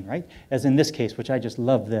campaign, right? As in this case, which I just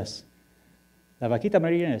love this. La vaquita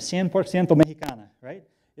marina es 100% mexicana, right?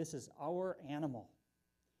 This is our animal.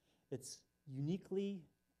 It's uniquely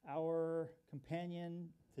our companion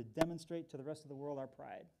to demonstrate to the rest of the world our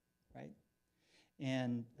pride, right?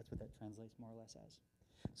 And that's what that translates more or less as.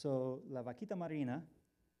 So la vaquita marina,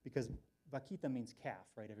 because vaquita means calf,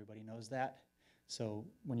 right? Everybody knows that. So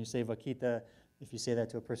when you say vaquita, if you say that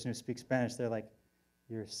to a person who speaks Spanish, they're like,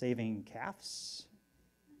 you're saving calves?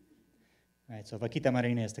 Right, so vaquita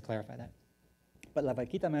marina is to clarify that. But la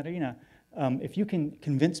vaquita marina, if you can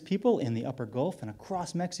convince people in the upper Gulf and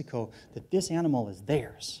across Mexico that this animal is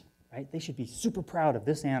theirs, right? They should be super proud of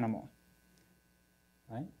this animal,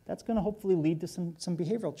 right? That's going to hopefully lead to some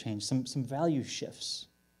behavioral change, some value shifts,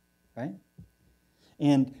 right?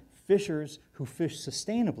 And fishers who fish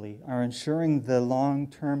sustainably are ensuring the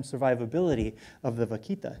long-term survivability of the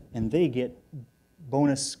vaquita, and they get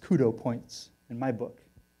bonus kudo points in my book,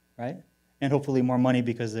 right? And hopefully more money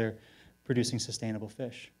because they're producing sustainable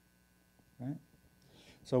fish, right?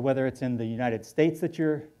 So whether it's in the United States that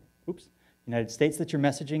you're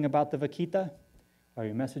messaging about the vaquita, or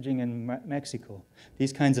you're messaging in Mexico,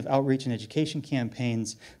 these kinds of outreach and education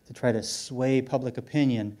campaigns to try to sway public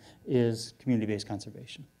opinion is community-based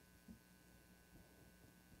conservation.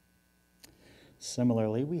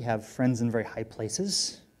 Similarly, we have friends in very high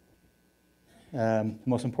places. The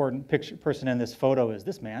most important person in this photo is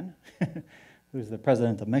this man, who's the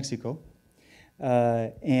president of Mexico.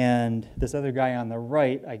 And this other guy on the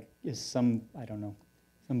right is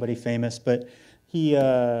somebody famous, but he,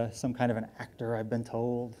 some kind of an actor, I've been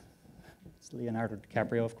told. It's Leonardo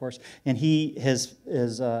DiCaprio, of course. And he has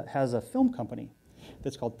a film company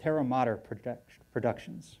that's called Terra Mater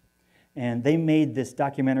Productions. And they made this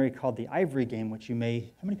documentary called The Ivory Game, which how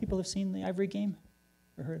many people have seen The Ivory Game?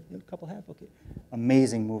 Or heard? A couple have? Okay.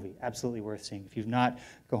 Amazing movie, absolutely worth seeing. If you've not,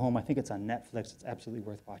 go home. I think it's on Netflix. It's absolutely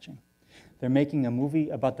worth watching. They're making a movie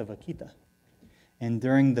about the vaquita. And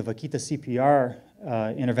during the vaquita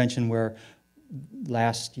CPR intervention, where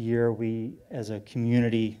last year we, as a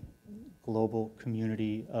community, global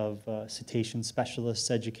community of cetacean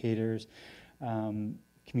specialists, educators,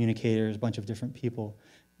 communicators, a bunch of different people,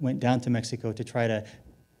 went down to Mexico to try to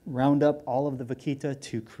round up all of the vaquita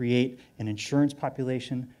to create an insurance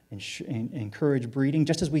population and encourage breeding,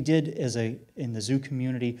 just as we did in the zoo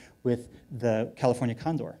community with the California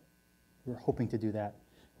condor. We were hoping to do that.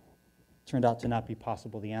 Turned out to not be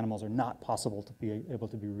possible. The animals are not possible to be able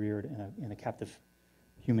to be reared in a captive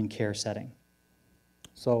human care setting.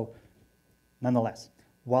 So, nonetheless,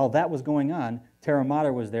 while that was going on, Terra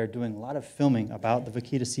Mater was there doing a lot of filming about the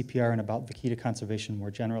vaquita CPR and about vaquita conservation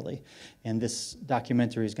more generally. And this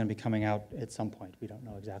documentary is going to be coming out at some point. We don't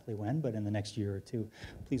know exactly when, but in the next year or two.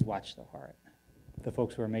 Please watch the horror. the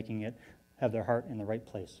folks who are making it have their heart in the right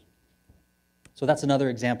place. So that's another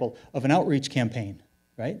example of an outreach campaign,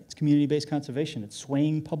 right? It's community-based conservation. It's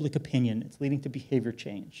swaying public opinion. It's leading to behavior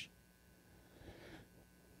change.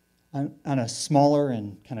 On a smaller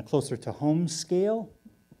and kind of closer to home scale,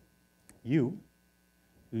 you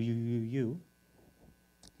can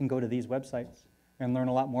go to these websites and learn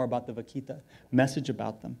a lot more about the vaquita, message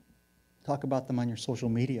about them, talk about them on your social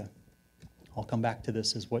media. I'll come back to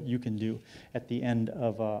this as what you can do at the end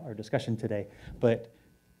of our discussion today. But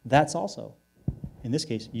that's also, in this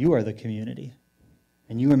case, you are the community.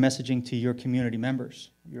 And you are messaging to your community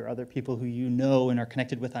members, your other people who you know and are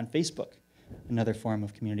connected with on Facebook, another form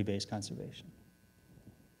of community-based conservation.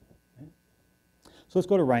 Okay. So let's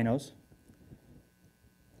go to rhinos.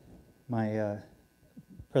 My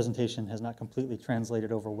presentation has not completely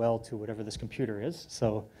translated over well to whatever this computer is,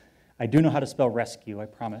 so I do know how to spell rescue, I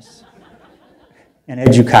promise. And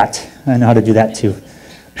educat, I know how to do that too.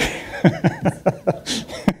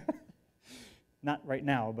 Not right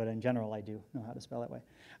now, but in general I do know how to spell that way.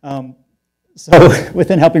 So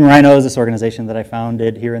within Helping Rhinos, this organization that I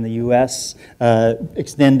founded here in the U.S.,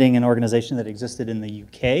 extending an organization that existed in the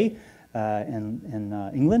U.K.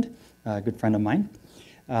 and England, a good friend of mine.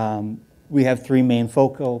 We have three main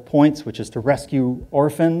focal points, which is to rescue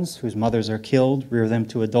orphans whose mothers are killed, rear them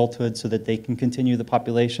to adulthood so that they can continue the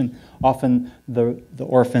population. Often the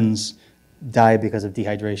orphans die because of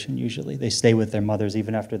dehydration, usually. They stay with their mothers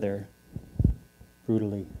even after they're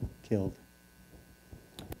brutally killed.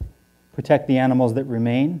 Protect the animals that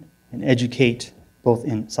remain and educate both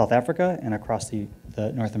in South Africa and across the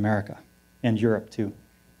North America and Europe too.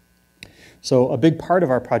 So a big part of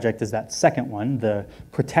our project is that second one, the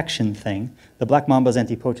protection thing. The Black Mamba's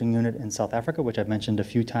anti-poaching unit in South Africa, which I've mentioned a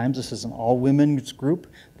few times. This is an all-women's group.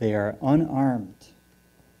 They are unarmed.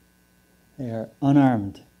 They are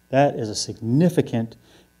unarmed. That is a significant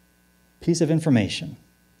piece of information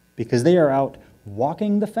because they are out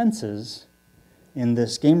walking the fences in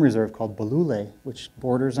this game reserve called Balule, which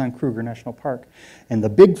borders on Kruger National Park. And the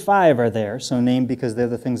big five are there, so named because they're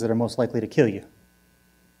the things that are most likely to kill you.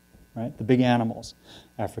 Right? The big animals,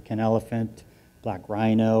 African elephant, black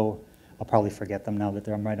rhino, I'll probably forget them now that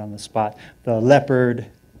I'm right on the spot, the leopard,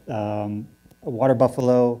 water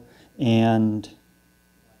buffalo, and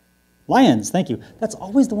lions, thank you. That's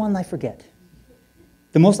always the one I forget.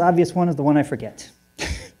 The most obvious one is the one I forget.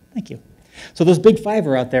 Thank you. So those big five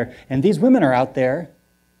are out there, and these women are out there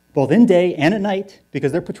both in day and at night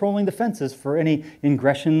because they're patrolling the fences for any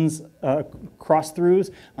ingressions,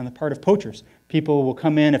 cross-throughs on the part of poachers. People will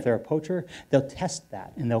come in, if they're a poacher, they'll test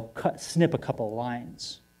that, and they'll snip a couple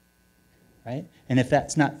lines, right? And if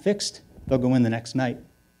that's not fixed, they'll go in the next night.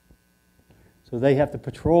 So they have to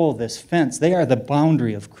patrol this fence. They are the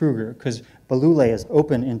boundary of Kruger because Balule is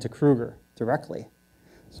open into Kruger directly.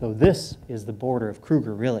 So this is the border of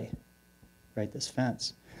Kruger, really, right, this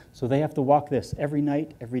fence. So they have to walk this every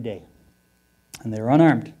night, every day. And they're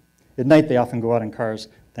unarmed. At night, they often go out in cars,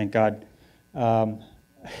 thank God.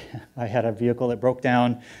 I had a vehicle that broke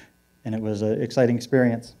down, and it was an exciting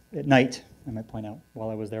experience. At night, I might point out, while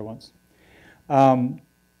I was there once. I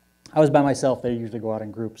was by myself. They usually go out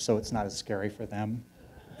in groups, so it's not as scary for them.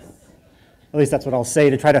 At least that's what I'll say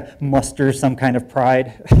to try to muster some kind of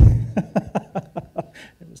pride.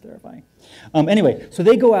 It was terrifying. Anyway, so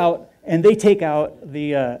they go out, and they take out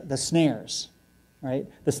the snares, right?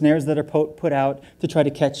 The snares that are put out to try to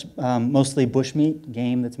catch mostly bushmeat,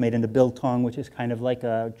 game that's made into biltong, which is kind of like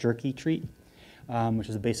a jerky treat, which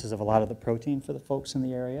is the basis of a lot of the protein for the folks in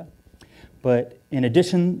the area. But in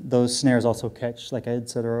addition, those snares also catch, like I had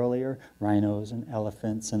said earlier, rhinos and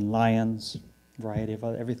elephants and lions, variety of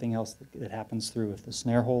everything else that happens through. If the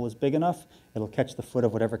snare hole is big enough, it'll catch the foot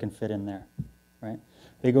of whatever can fit in there, right?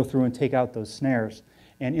 They go through and take out those snares.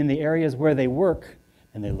 And in the areas where they work,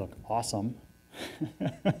 and they look awesome,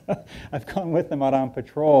 I've gone with them out on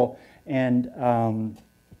patrol, and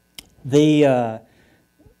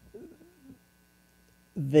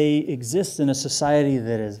they exist in a society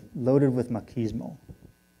that is loaded with machismo,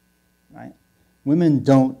 right? Women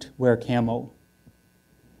don't wear camo.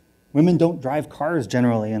 Women don't drive cars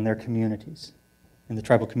generally in their communities, in the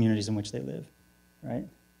tribal communities in which they live, right?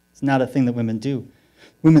 It's not a thing that women do.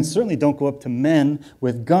 Women certainly don't go up to men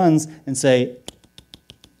with guns and say,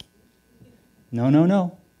 no, no,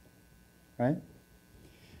 no, right?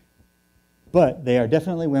 But they are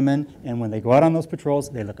definitely women, and when they go out on those patrols,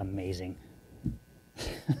 they look amazing.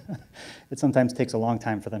 It sometimes takes a long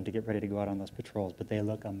time for them to get ready to go out on those patrols, but they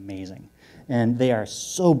look amazing. And they are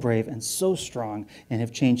so brave and so strong and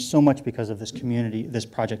have changed so much because of this community, this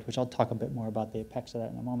project, which I'll talk a bit more about the effects of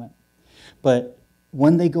that in a moment. But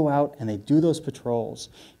when they go out and they do those patrols,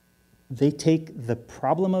 they take the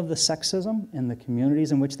problem of the sexism in the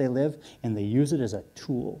communities in which they live and they use it as a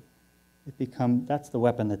tool. That's the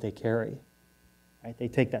weapon that they carry. Right? They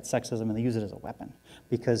take that sexism and they use it as a weapon.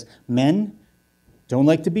 Because men don't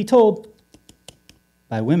like to be told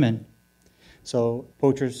by women. So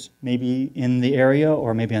poachers may be in the area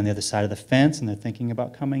or maybe on the other side of the fence and they're thinking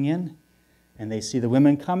about coming in and they see the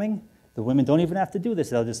women coming. The women don't even have to do this.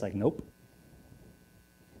 They'll just like, nope.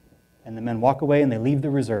 And the men walk away and they leave the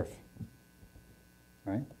reserve.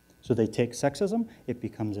 Right? So they take sexism, it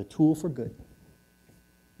becomes a tool for good.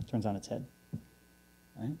 It turns on its head.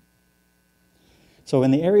 Right? So in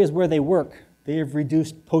the areas where they work, they have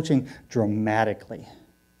reduced poaching dramatically.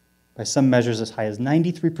 By some measures as high as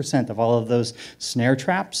 93% of all of those snare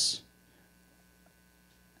traps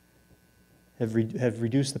have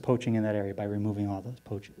reduced the poaching in that area by removing all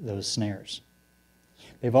those snares.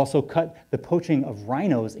 They've also cut the poaching of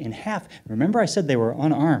rhinos in half. Remember I said they were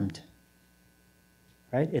unarmed.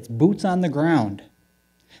 Right? It's boots on the ground.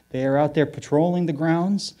 They are out there patrolling the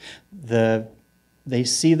grounds. They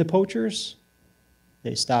see the poachers.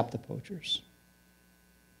 They stop the poachers.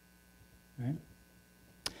 Right?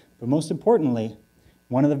 But most importantly,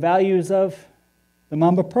 one of the values of the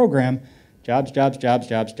Mamba program, jobs, jobs, jobs,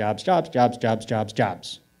 jobs, jobs, jobs, jobs, jobs, jobs,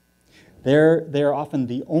 jobs. They're often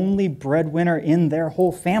the only breadwinner in their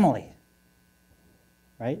whole family.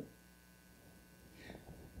 Right?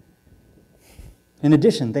 In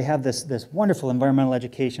addition, they have this wonderful environmental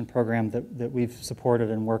education program that we've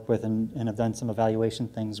supported and worked with and have done some evaluation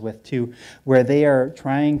things with too, where they are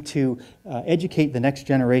trying to educate the next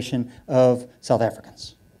generation of South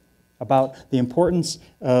Africans about the importance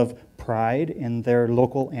of pride in their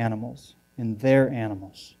local animals, in their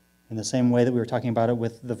animals. In the same way that we were talking about it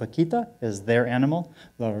with the vaquita as their animal,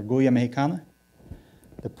 la orgullo mexicana,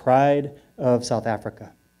 the pride of South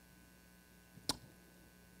Africa.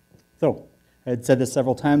 So, I had said this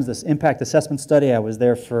several times, this impact assessment study, I was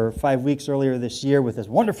there for 5 weeks earlier this year with this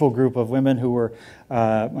wonderful group of women who were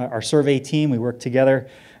our survey team. We worked together.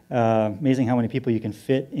 Amazing how many people you can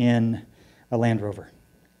fit in a Land Rover.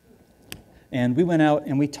 And we went out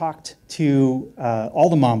and we talked to all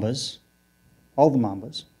the Mambas,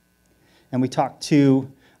 and we talked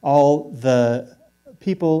to all the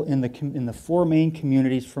people in the four main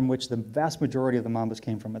communities from which the vast majority of the Mambas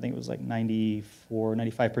came from. I think it was like 94,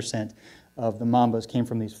 95% of the Mambas came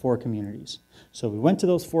from these four communities. So we went to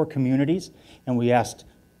those four communities and we asked,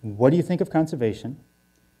 what do you think of conservation?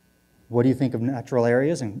 What do you think of natural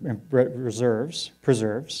areas and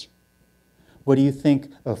preserves? What do you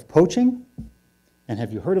think of poaching? And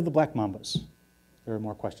have you heard of the black mambas? There are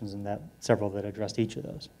more questions than that, several that addressed each of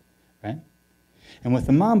those, right? And with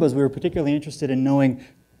the mambas, we were particularly interested in knowing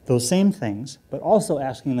those same things, but also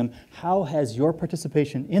asking them, how has your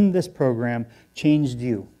participation in this program changed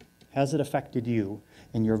you? Has it affected you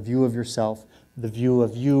in your view of yourself, the view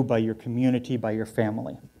of you by your community, by your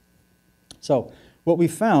family? So what we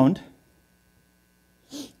found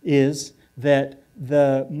is that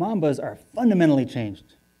the mambas are fundamentally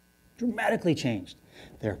changed, dramatically changed.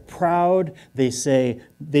 They're proud. They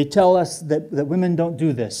tell us that women don't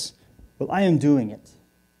do this. Well, I am doing it.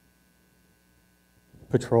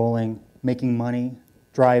 Patrolling, making money,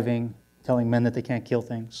 driving, telling men that they can't kill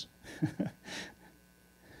things.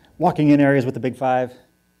 Walking in areas with the big five,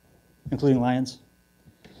 including lions.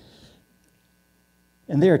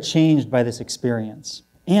 And they are changed by this experience.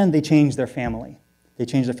 And they change their family. They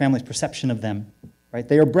change their family's perception of them. Right?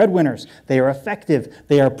 They are breadwinners. They are effective.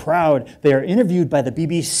 They are proud. They are interviewed by the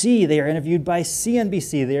BBC. They are interviewed by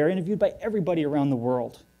CNBC. They are interviewed by everybody around the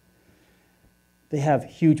world. They have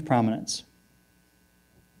huge prominence.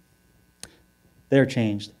 They're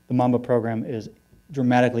changed. The Mamba program is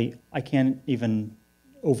dramatically, I can't even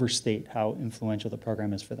overstate how influential the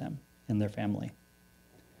program is for them and their family.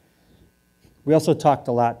 We also talked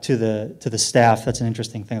a lot to the staff. That's an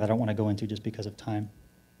interesting thing that I don't want to go into just because of time.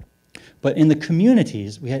 But in the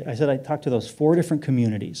communities, I talked to those 4 different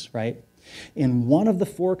communities, right? In one of the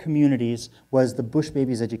 4 communities was the Bush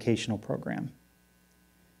Babies Educational Program.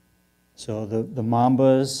 So the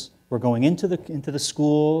Mambas were going into the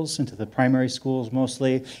schools, into the primary schools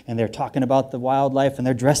mostly, and they're talking about the wildlife, and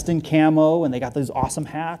they're dressed in camo, and they got those awesome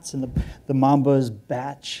hats, and the Mamba's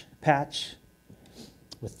patch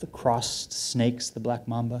with the crossed snakes, the black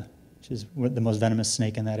mamba, which is the most venomous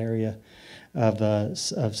snake in that area of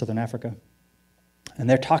southern Africa. And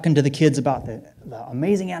they're talking to the kids about the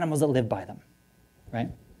amazing animals that live by them, right?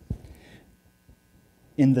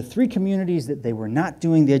 In the 3 communities that they were not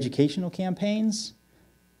doing the educational campaigns,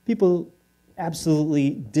 people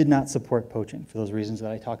absolutely did not support poaching for those reasons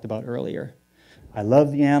that I talked about earlier. I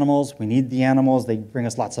love the animals. We need the animals. They bring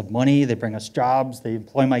us lots of money. They bring us jobs. They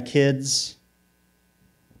employ my kids.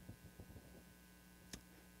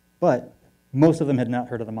 But most of them had not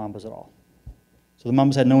heard of the Mambas at all. So the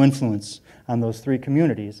Mambas had no influence on those 3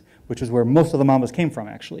 communities, which is where most of the Mambas came from,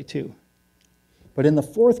 actually, too. But in the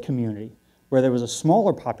 4th community, where there was a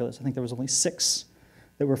smaller populace, I think there was only 6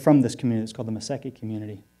 that were from this community. It's called the Maseki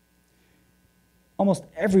community. Almost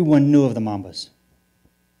everyone knew of the Mambas.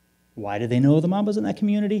 Why did they know of the Mambas in that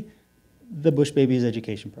community? The Bush Babies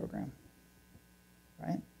education program,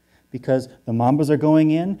 right? Because the Mambas are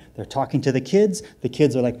going in, they're talking to the kids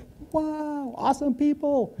are like, wow, awesome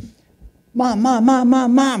people.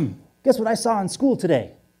 Mom, guess what I saw in school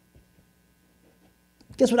today?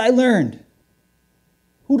 Guess what I learned?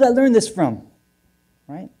 Who did I learn this from?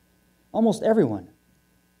 Right? Almost everyone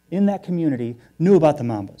in that community knew about the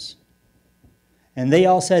Mambas. And they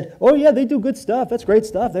all said, oh yeah, they do good stuff. That's great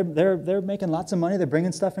stuff. They're making lots of money. They're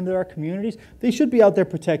bringing stuff into our communities. They should be out there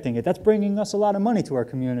protecting it. That's bringing us a lot of money to our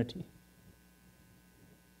community.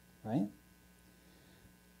 Right?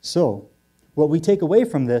 So, what we take away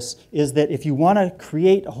from this is that if you want to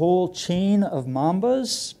create a whole chain of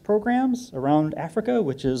Mambas programs around Africa,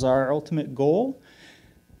 which is our ultimate goal,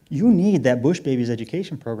 you need that Bush Babies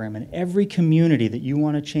education program in every community that you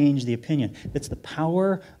want to change the opinion. It's the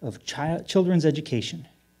power of children's education.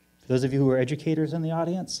 For those of you who are educators in the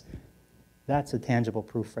audience, that's a tangible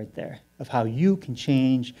proof right there of how you can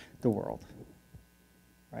change the world.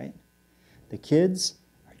 Right? The kids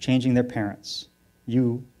are changing their parents.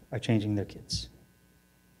 You are changing their kids.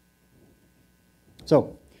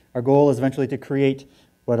 So, our goal is eventually to create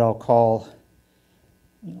what I'll call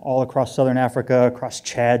all across southern Africa, across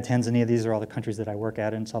Chad, Tanzania, these are all the countries that I work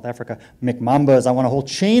at in South Africa. McMambas, I want a whole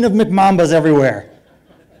chain of McMambas everywhere.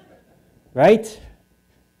 Right?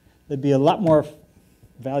 They'd be a lot more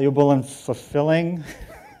valuable and fulfilling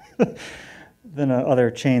than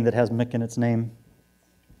another chain that has Mick in its name.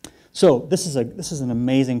 So this is an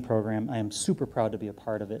amazing program. I am super proud to be a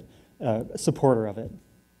part of it, a supporter of it.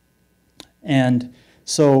 And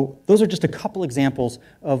so those are just a couple examples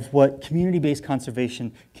of what community-based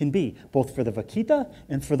conservation can be, both for the vaquita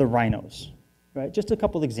and for the rhinos. Right? Just a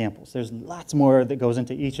couple examples. There's lots more that goes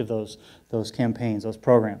into each of those campaigns, those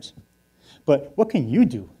programs. But what can you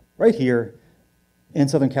do right here in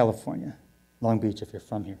Southern California, Long Beach, if you're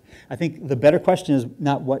from here? I think the better question is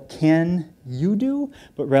not what can you do,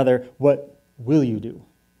 but rather what will you do?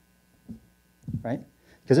 Right?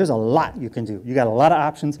 Because there's a lot you can do. You got a lot of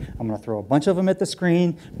options. I'm going to throw a bunch of them at the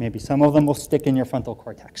screen. Maybe some of them will stick in your frontal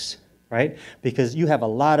cortex, right? Because you have a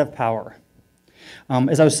lot of power.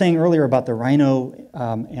 As I was saying earlier about the rhino,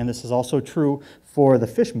 and this is also true for the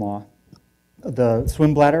fish maw, the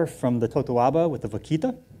swim bladder from the totoaba with the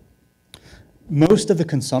vaquita, most of the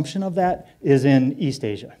consumption of that is in East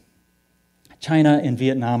Asia. China and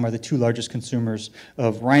Vietnam are the 2 largest consumers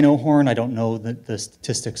of rhino horn. I don't know the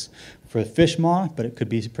statistics for fish maw, but it could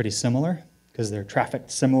be pretty similar because they're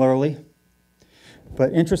trafficked similarly.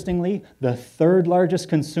 But interestingly, the 3rd largest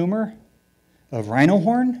consumer of rhino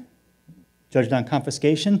horn, judged on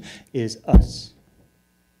confiscation, is us.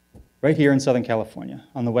 Right here in Southern California,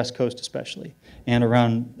 on the West Coast especially, and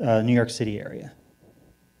around New York City area.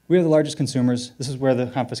 We are the largest consumers. This is where the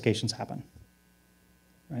confiscations happen.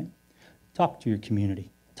 Right? Talk to your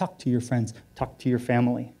community. Talk to your friends. Talk to your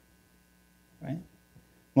family. Right?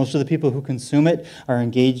 Most of the people who consume it are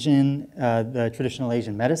engaged in the traditional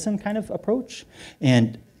Asian medicine kind of approach.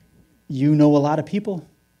 And you know a lot of people.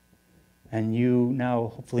 And you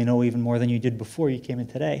now hopefully know even more than you did before you came in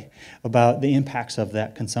today about the impacts of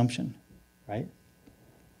that consumption. Right?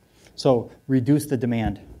 So reduce the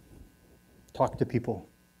demand. Talk to people.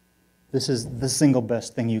 This is the single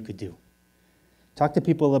best thing you could do. Talk to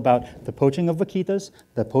people about the poaching of vaquitas,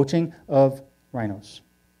 the poaching of rhinos.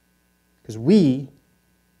 Because we,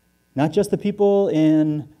 not just the people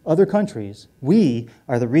in other countries, we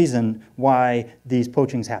are the reason why these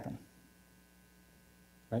poachings happen.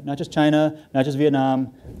 Right? Not just China, not just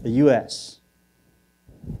Vietnam, the US.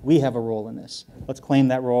 We have a role in this. Let's claim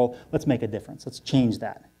that role. Let's make a difference. Let's change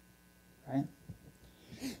that. Right?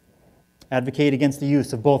 Advocate against the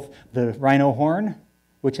use of both the rhino horn,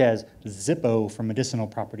 which has Zippo for medicinal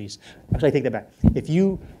properties. Actually, I take that back. If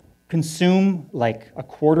you consume like a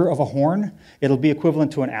quarter of a horn, it'll be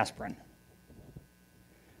equivalent to an aspirin.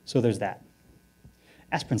 So there's that.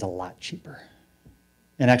 Aspirin's a lot cheaper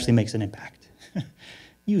and actually makes an impact.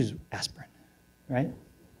 Use aspirin, right? And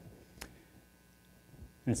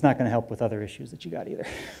it's not going to help with other issues that you got either.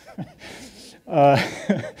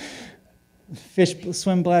 Fish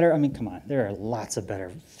swim bladder, I mean, come on, there are lots of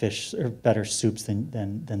better fish or better soups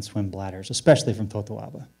than swim bladders, especially from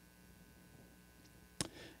Totoaba.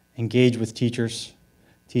 Engage with teachers.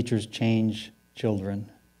 Teachers change children.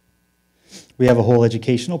 We have a whole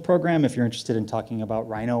educational program if you're interested in talking about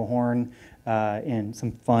rhino horn in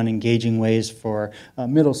some fun, engaging ways for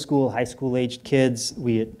middle school, high school aged kids.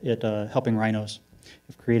 We at Helping Rhinos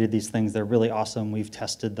have created these things. They're really awesome. We've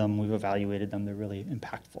tested them. We've evaluated them. They're really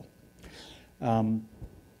impactful.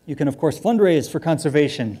 You can, of course, fundraise for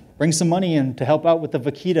conservation. Bring some money in to help out with the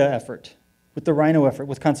vaquita effort, with the rhino effort,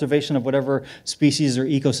 with conservation of whatever species or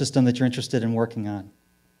ecosystem that you're interested in working on.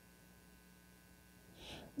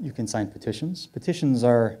 You can sign petitions. Petitions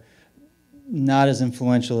are not as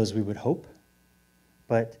influential as we would hope,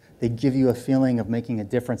 but they give you a feeling of making a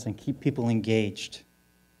difference and keep people engaged.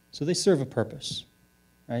 So they serve a purpose,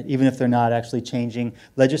 right? Even if they're not actually changing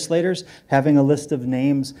legislators, having a list of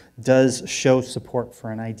names does show support for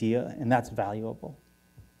an idea, and that's valuable,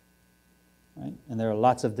 right? And there are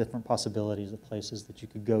lots of different possibilities of places that you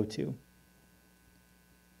could go to.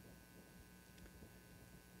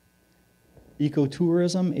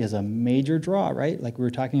 Ecotourism is a major draw, right? Like we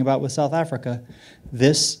were talking about with South Africa.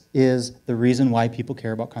 This is the reason why people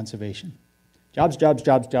care about conservation. Jobs, jobs,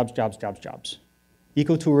 jobs, jobs, jobs, jobs, jobs.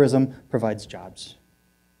 Ecotourism provides jobs.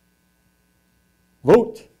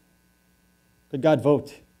 Vote. Good God,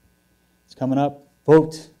 vote. It's coming up.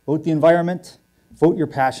 Vote. Vote the environment. Vote your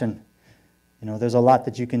passion. You know, there's a lot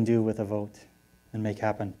that you can do with a vote and make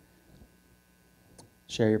happen.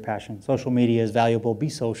 Share your passion. Social media is valuable. Be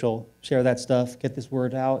social. Share that stuff. Get this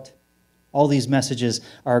word out. All these messages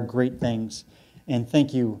are great things. And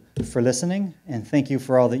thank you for listening, and thank you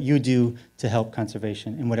for all that you do to help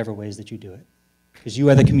conservation in whatever ways that you do it. Because you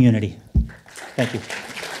are the community. Thank you.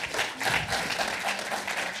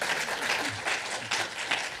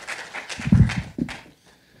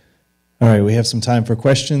 All right, we have some time for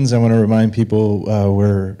questions. I want to remind people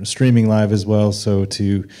we're streaming live as well, so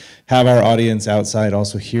to have our audience outside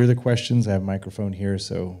also hear the questions, I have a microphone here,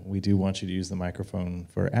 so we do want you to use the microphone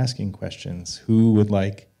for asking questions. Who would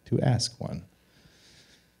like to ask one?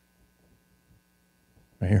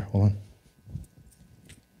 Right here, hold on.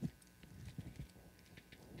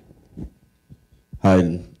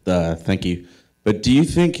 Hi, thank you. But do you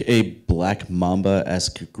think a black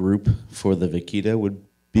mamba-esque group for the vaquita would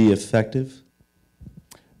be effective?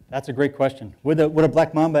 That's a great question. Would a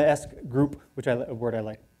black mamba-esque group, which a word I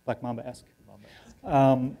like, black mamba-esque,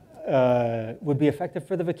 would be effective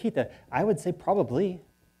for the vaquita? I would say probably.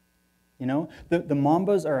 You know, the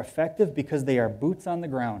mambas are effective because they are boots on the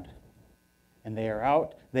ground, and they are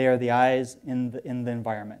out. They are the eyes in the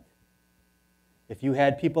environment. If you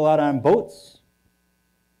had people out on boats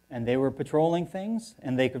and they were patrolling things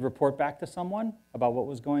and they could report back to someone about what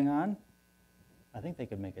was going on, I think they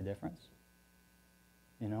could make a difference,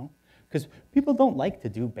 you know? Because people don't like to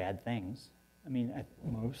do bad things. I mean,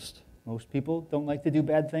 most people don't like to do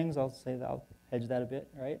bad things. I'll hedge that a bit,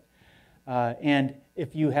 right? And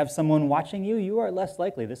if you have someone watching you, you are less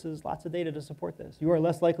likely, this is lots of data to support this, you are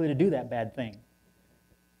less likely to do that bad thing,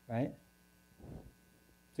 right?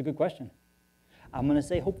 It's a good question. I'm going to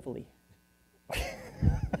say hopefully.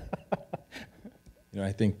 You know,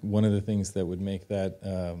 I think one of the things that would make that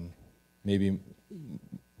maybe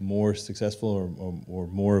more successful or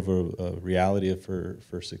more of a reality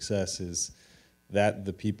for success is that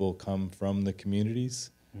the people come from the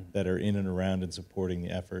communities that are in and around and supporting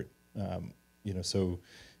the effort. You know, so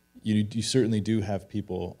you certainly do have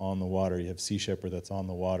people on the water. You have Sea Shepherd that's on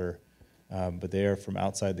the water, but they are from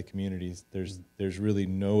outside the communities. There's really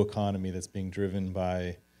no economy that's being driven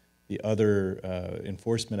by the other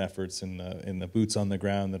enforcement efforts in the boots on the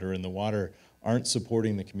ground that are in the water aren't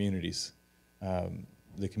supporting the communities.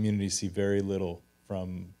 The communities see very little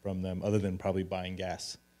from them other than probably buying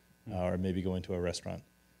gas or maybe going to a restaurant.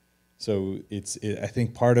 So I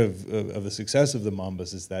think part of the success of the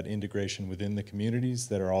Mambas is that integration within the communities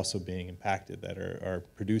that are also being impacted, that are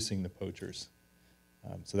producing the poachers.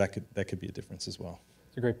 So that could be a difference as well.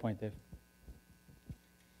 It's a great point, Dave.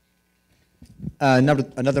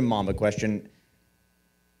 Another Mamba question.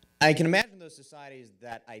 I can imagine those societies,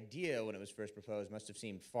 that idea when it was first proposed must have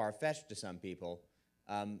seemed far-fetched to some people.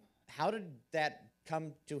 How did that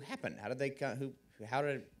come to happen? How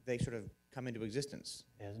did they sort of come into existence?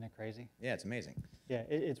 Isn't it crazy? Yeah, it's amazing. Yeah,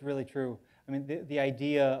 it's really true. I mean, the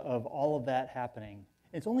idea of all of that happening,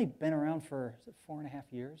 it's only been around for 4.5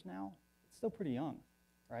 years now. It's still pretty young,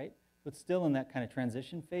 right? But still in that kind of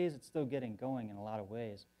transition phase, it's still getting going in a lot of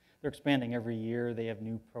ways. They're expanding every year. They have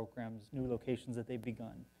new programs, new locations that they've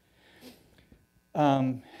begun.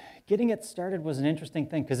 Getting it started was an interesting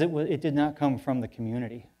thing because it did not come from the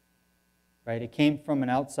community, right? It came from an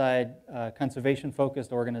outside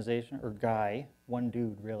conservation-focused organization, or guy, one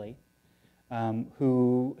dude really,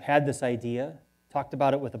 who had this idea, talked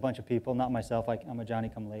about it with a bunch of people, not myself, I'm a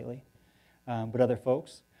Johnny-come-lately, but other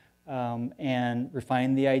folks, and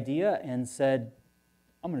refined the idea and said,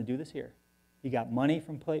 I'm going to do this here. He got money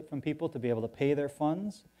from people to be able to pay their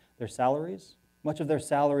funds, their salaries. Much of their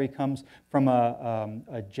salary comes from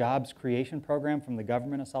a jobs creation program from the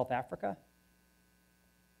government of South Africa.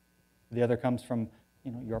 The other comes from,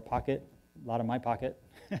 your pocket, a lot of my pocket.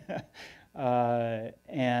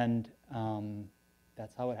 And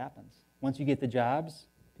that's how it happens. Once you get the jobs,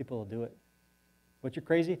 people will do it. What's your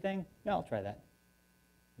crazy thing? Yeah, I'll try that.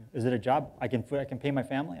 Is it a job? I can pay my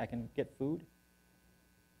family. I can get food.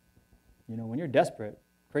 When you're desperate,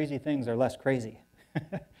 crazy things are less crazy.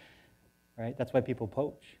 Right? That's why people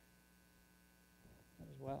poach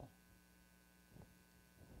as well.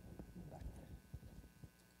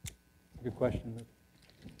 Good question, Luke.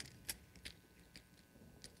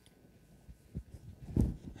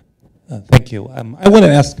 Thank you. I want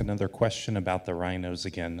to ask another question about the rhinos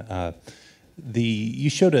again. You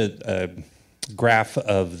showed a graph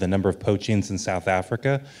of the number of poachings in South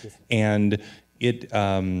Africa, yes. And it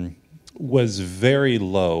was very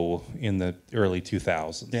low in the early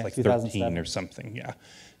 2000s, yeah, like 13 or something, yeah.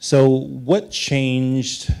 So what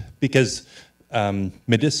changed? Because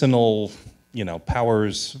medicinal,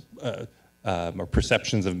 powers or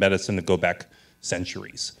perceptions of medicine go back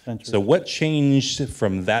centuries. So what changed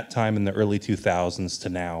from that time in the early 2000s to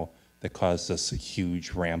now that caused us a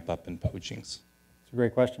huge ramp up in poachings? It's a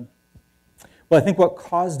great question. Well, I think what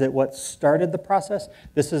caused it, what started the process,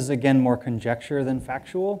 this is again more conjecture than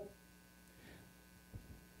factual.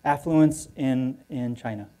 Affluence in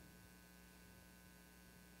China.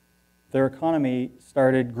 Their economy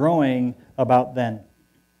started growing about then,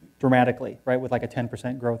 dramatically, right, with like a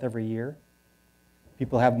 10% growth every year.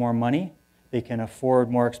 People have more money. They can afford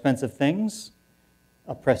more expensive things.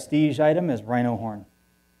 A prestige item is rhino horn.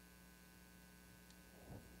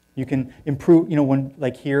 You can improve, when,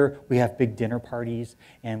 like here, we have big dinner parties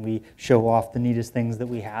and we show off the neatest things that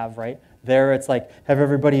we have, right? There, it's like, have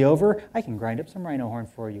everybody over? I can grind up some rhino horn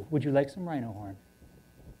for you. Would you like some rhino horn?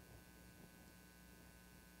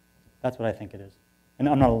 That's what I think it is. And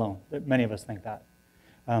I'm not alone. Many of us think that.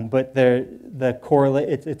 But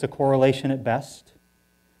it's a correlation at best.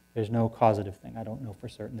 There's no causative thing. I don't know for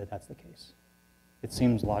certain that that's the case. It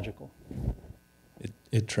seems logical.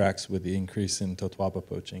 It tracks with the increase in totwapa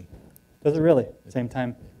poaching. Does it really? Same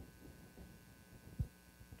time?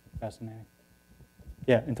 Fascinating.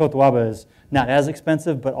 Yeah, and totwapa is not as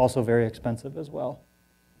expensive, but also very expensive as well.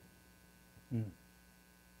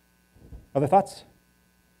 Other thoughts?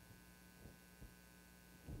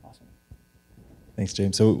 Awesome. Thanks,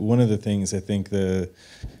 James. So one of the things I think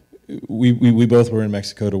we both were in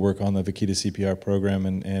Mexico to work on the vaquita CPR program,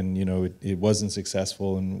 and it wasn't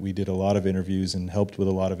successful, and we did a lot of interviews and helped with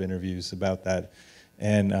a lot of interviews about that.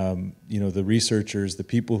 And the researchers, the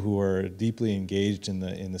people who are deeply engaged in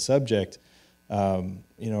the subject,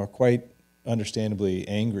 are quite understandably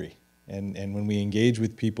angry. And when we engage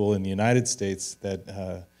with people in the United States that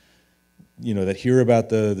that hear about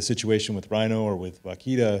the situation with rhino or with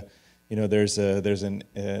vaquita, there's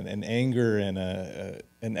an anger and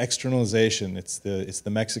an externalization. It's the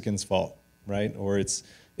Mexicans' fault, right? Or it's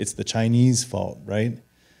the Chinese fault, right?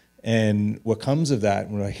 And what comes of that,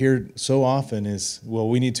 what I hear so often is, well,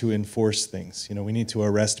 we need to enforce things. We need to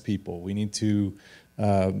arrest people. We need to,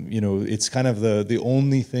 it's kind of the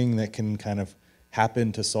only thing that can kind of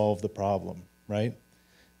happen to solve the problem, right?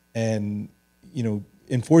 And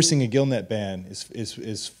enforcing a gill net ban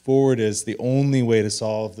is forward as the only way to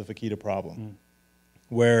solve the vaquita problem.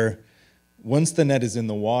 Where once the net is in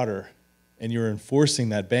the water and you're enforcing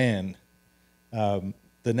that ban, the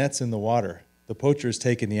net's in the water. The poacher's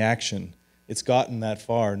taken the action. It's gotten that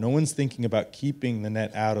far. No one's thinking about keeping the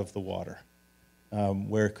net out of the water,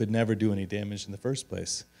 where it could never do any damage in the first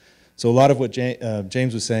place. So a lot of what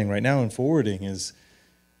James was saying right now in forwarding is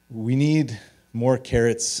we need more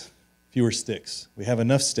carrots, fewer sticks. We have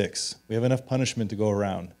enough sticks. We have enough punishment to go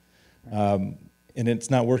around. And it's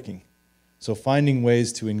not working. So finding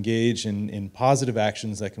ways to engage in positive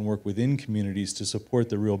actions that can work within communities to support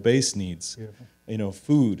the real base needs. Beautiful.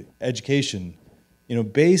 Food, education,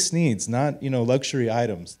 base needs, not, luxury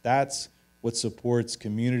items. That's what supports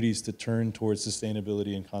communities to turn towards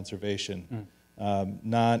sustainability and conservation.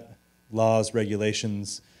 Not laws,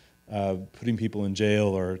 regulations, putting people in jail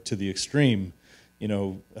or to the extreme,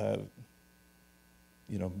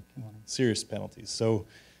 serious penalties. So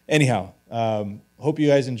anyhow, hope you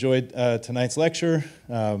guys enjoyed tonight's lecture.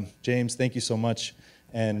 James, thank you so much.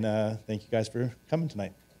 And thank you guys for coming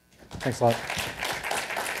tonight. Thanks a lot.